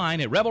shop online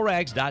at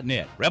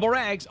rebelrags.net. Rebel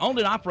Rags, owned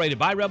and operated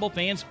by Rebel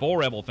fans for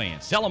Rebel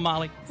fans. Sell them,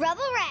 Molly.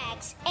 Rebel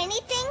Rags,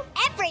 anything,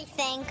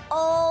 everything,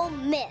 Ole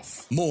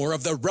Miss. More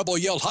of the Rebel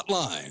Yell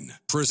Hotline,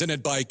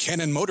 presented by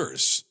Cannon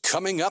Motors,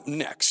 coming up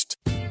next.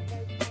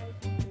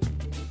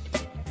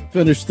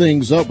 Finish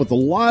things up with a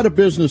lot of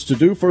business to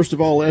do. First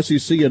of all,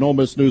 SEC and Ole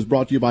Miss News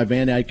brought to you by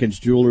Van Atkins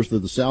Jewelers. They're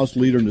the South's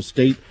leader in the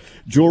state.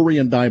 Jewelry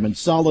and diamond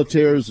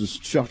solitaires, as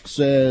Chuck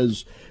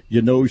says.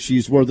 You know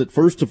she's worth it.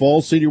 First of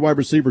all, senior wide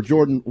receiver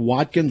Jordan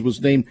Watkins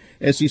was named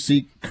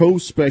SEC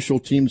Co-Special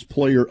Teams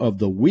Player of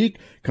the Week.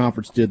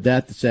 Conference did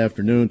that this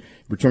afternoon.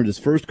 Returned his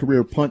first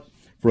career punt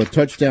for a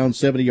touchdown,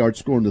 70-yard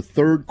score in the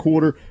third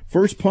quarter.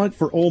 First punt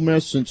for Ole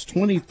Miss since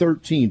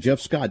 2013. Jeff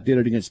Scott did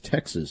it against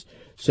Texas,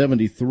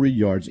 73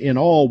 yards. In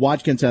all,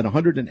 Watkins had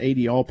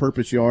 180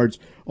 all-purpose yards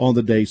on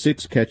the day,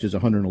 6 catches,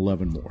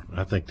 111 more.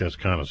 I think that's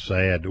kind of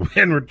sad to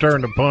win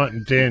return to punt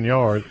in 10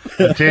 yards,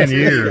 10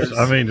 years.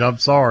 I mean, I'm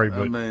sorry,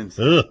 but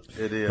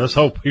it is. Let's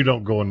hope you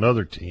don't go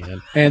another 10.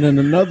 And in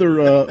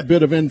another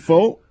bit of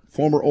info,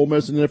 former Ole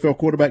Miss and NFL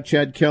quarterback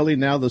Chad Kelly,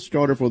 now the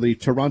starter for the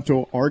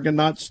Toronto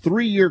Argonauts.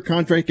 3-year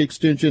contract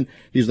extension.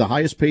 He's the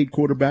highest paid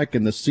quarterback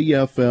in the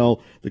CFL.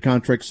 The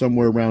contract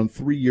somewhere around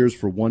 3 years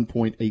for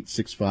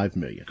 $1.865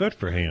 million. Good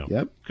for him.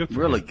 Yep.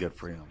 Really good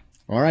for him.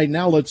 All right,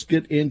 now let's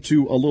get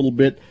into a little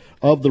bit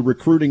of the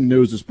recruiting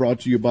news. It's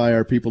brought to you by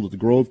our people at the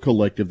Grove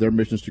Collective. Their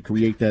mission is to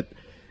create that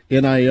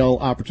NIL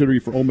opportunity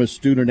for Ole Miss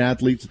student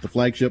athletes at the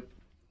flagship.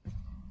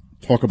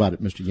 Talk about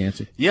it, Mr.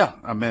 Yancey. Yeah,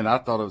 I mean, I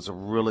thought it was a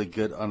really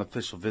good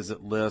unofficial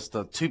visit list.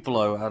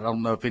 Tupelo, I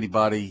don't know if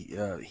anybody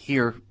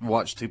here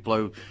watched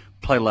Tupelo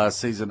play last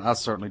season. I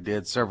certainly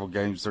did. Several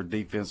games. Their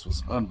defense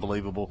was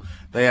unbelievable.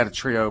 They had a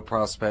trio of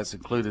prospects,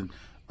 including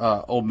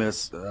Ole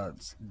Miss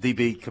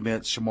DB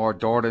commit Shamar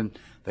Darden.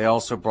 They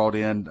also brought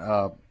in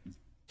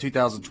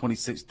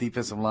 2026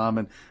 defensive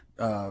lineman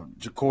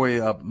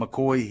Jacory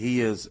McCoy. He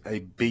is a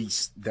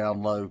beast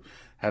down low.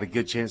 Had a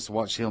good chance to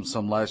watch him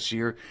some last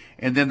year.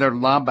 And then their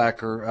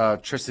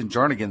linebacker, Tristan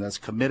Jernigan, that's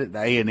committed to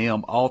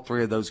A&M. All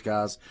three of those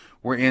guys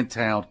were in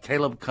town.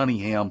 Caleb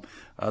Cunningham,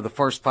 the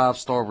first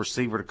 5-star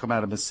receiver to come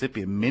out of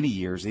Mississippi in many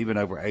years, even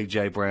over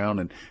A.J. Brown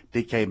and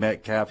D.K.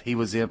 Metcalf. He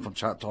was in from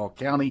Choctaw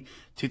County,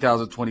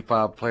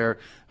 2025 player.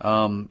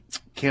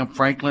 Cam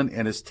Franklin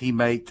and his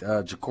teammate,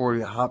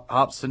 Jacory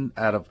Hobson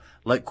out of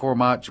Lake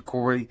Cormorant.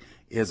 Jacory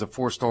is a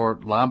 4-star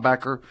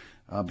linebacker.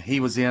 He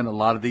was in a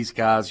lot of these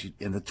guys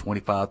in the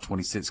 25,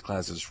 26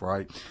 classes,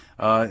 right?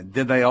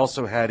 Then they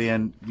also had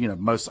in,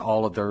 most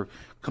all of their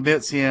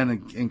commits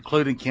in,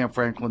 including Cam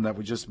Franklin that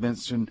we just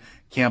mentioned,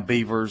 Cam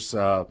Beavers,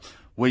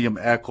 William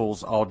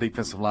Eccles, all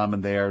defensive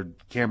linemen there,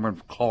 Cameron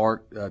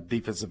Clark,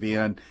 defensive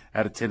end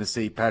out of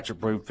Tennessee, Patrick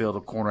Broomfield, a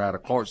corner out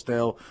of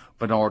Clarksdale,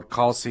 Bernard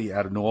Causey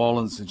out of New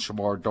Orleans, and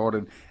Shamar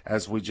Darden,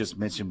 as we just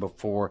mentioned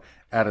before,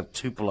 out of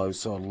Tupelo.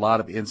 So a lot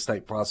of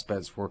in-state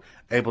prospects were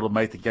able to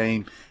make the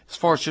game. As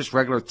far as just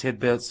regular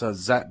tidbits,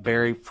 Zach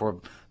Berry for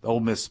the Ole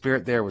Miss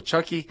Spirit there with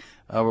Chucky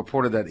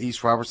reported that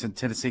East Robertson,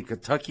 Tennessee,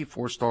 Kentucky,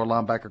 4-star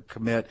linebacker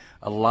commit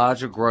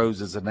Elijah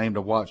Groves is a name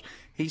to watch.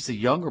 He's the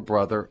younger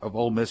brother of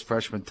Ole Miss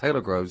freshman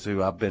Taylor Groves,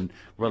 who I've been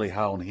really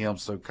high on him.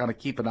 So kind of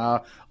keep an eye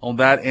on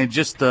that. And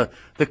just the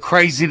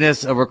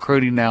craziness of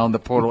recruiting now in the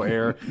portal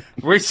era.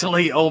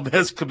 Recently, Ole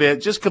Miss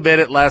just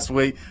committed last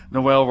week,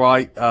 Noel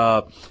Wright.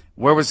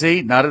 Where was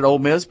he? Not at Ole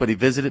Miss, but he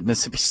visited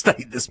Mississippi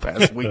State this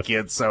past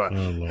weekend. So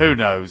who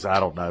knows? I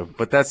don't know.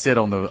 But that's it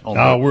on the.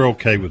 We're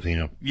okay with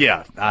him.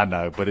 Yeah, I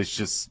know, but it's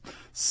just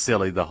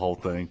silly, the whole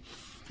thing.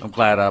 I'm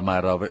glad I'm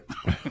out of it.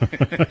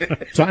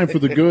 Time for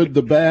the good,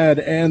 the bad,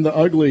 and the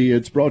ugly.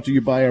 It's brought to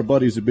you by our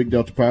buddies at Big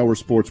Delta Power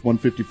Sports,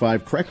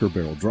 155 Cracker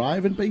Barrel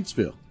Drive in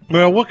Batesville.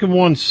 Well, what can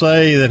one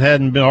say that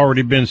hadn't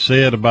already been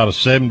said about a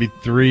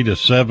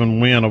 73-7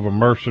 win over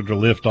Mercer to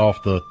lift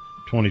off the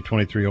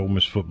 2023 Ole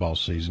Miss football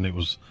season? It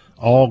was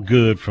all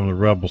good from the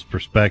Rebels'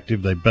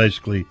 perspective. They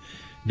basically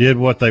did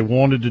what they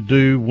wanted to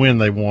do when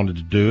they wanted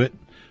to do it.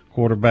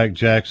 Quarterback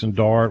Jackson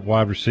Dart,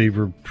 wide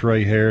receiver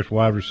Trey Harris,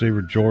 wide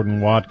receiver Jordan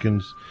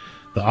Watkins,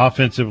 the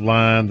offensive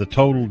line, the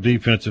total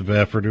defensive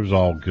effort, it was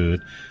all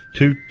good.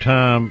 Two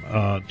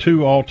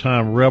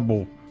all-time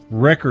Rebel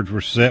records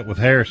were set, with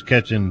Harris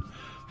catching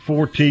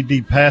 4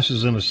 TD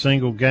passes in a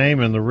single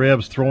game and the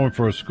Rebs throwing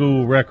for a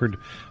school record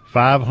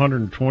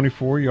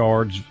 524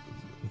 yards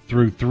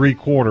through 3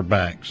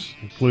 quarterbacks,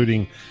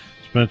 including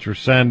Spencer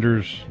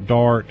Sanders,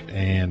 Dart,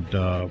 and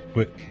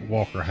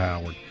Walker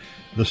Howard.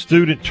 The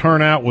student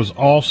turnout was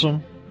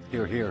awesome.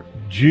 Hear, hear.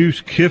 Juice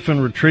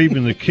Kiffin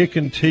retrieving the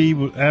kicking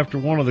tee after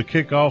one of the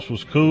kickoffs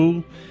was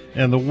cool,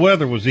 and the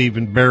weather was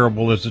even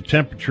bearable as the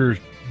temperatures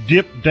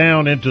dipped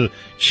down into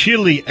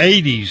chilly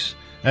 80s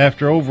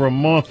after over a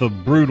month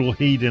of brutal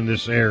heat in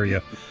this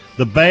area.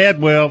 The bad,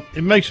 well,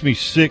 it makes me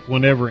sick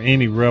whenever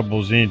any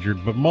Rebel's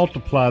injured, but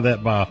multiply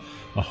that by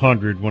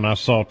 100 when I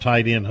saw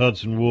tight end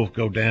Hudson Wolf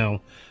go down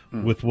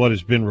with what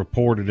has been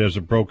reported as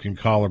a broken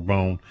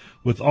collarbone.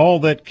 With all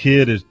that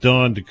kid has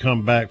done to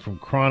come back from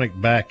chronic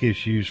back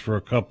issues for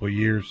a couple of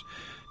years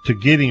to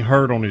getting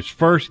hurt on his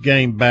first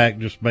game back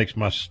just makes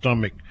my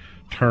stomach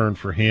turn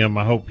for him.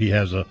 I hope he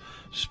has a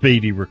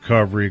speedy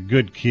recovery. A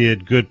good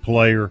kid, good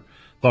player.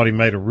 Thought he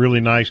made a really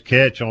nice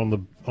catch on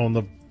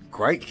the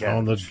great catch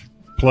on the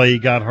play he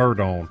got hurt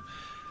on.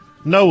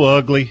 No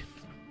ugly.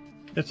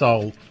 That's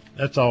all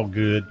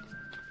good.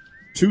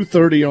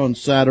 2:30 on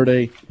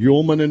Saturday,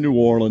 Ullman in New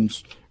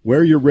Orleans.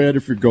 Wear your red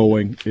if you're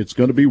going. It's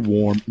going to be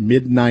warm,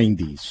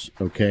 mid-90s,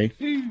 okay?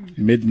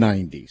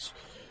 Mid-90s.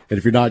 And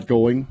if you're not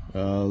going,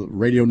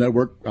 Radio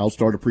Network, I'll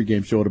start a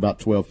pregame show at about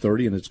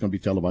 12:30, and it's going to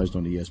be televised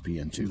on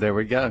ESPN2. There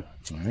we go.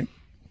 All right.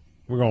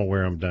 We're going to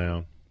wear them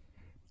down.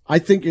 I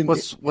think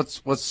what's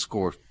the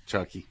score,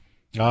 Chucky?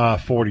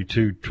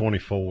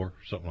 42-24,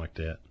 something like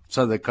that.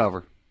 So they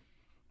cover.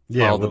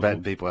 Yeah, all the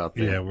betting people out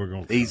there. Yeah, we're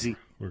going to easy.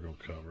 We're going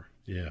to cover.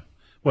 Yeah.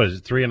 What is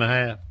it?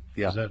 3.5?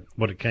 Yeah. Is that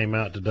what it came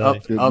out today?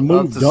 Up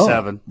to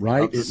 7.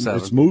 Right? Up to 7.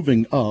 It's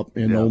moving up,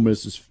 and Yeah. Ole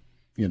Miss is,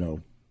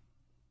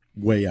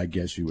 way, I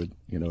guess you would,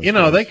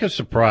 they could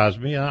surprise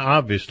me.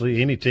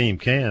 Obviously, any team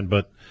can,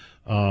 but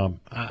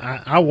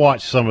I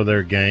watched some of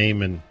their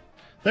game, and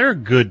they're a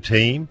good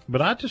team.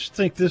 But I just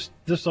think this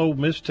Ole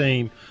Miss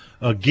team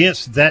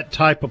against that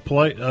type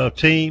of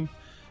team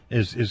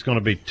is going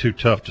to be too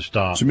tough to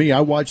stop. To me, I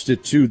watched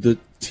it too. The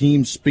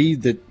team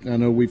speed that I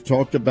know we've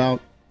talked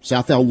about,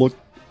 South Al looked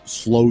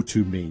slow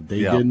to me.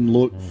 They didn't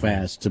look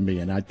fast to me,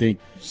 and I think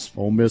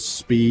Ole Miss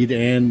speed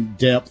and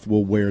depth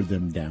will wear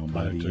them down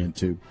by the end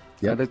too.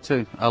 Yeah, I do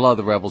too. I love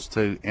the Rebels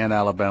too, and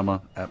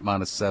Alabama at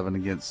 -7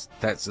 against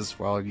Texas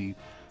for all you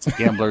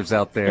gamblers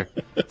out there.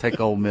 Take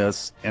Ole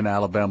Miss and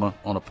Alabama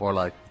on a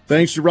parlay.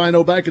 Thanks to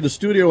Rhino back in the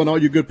studio and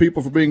all you good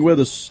people for being with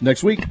us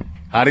next week.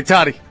 Hotty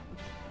toddy.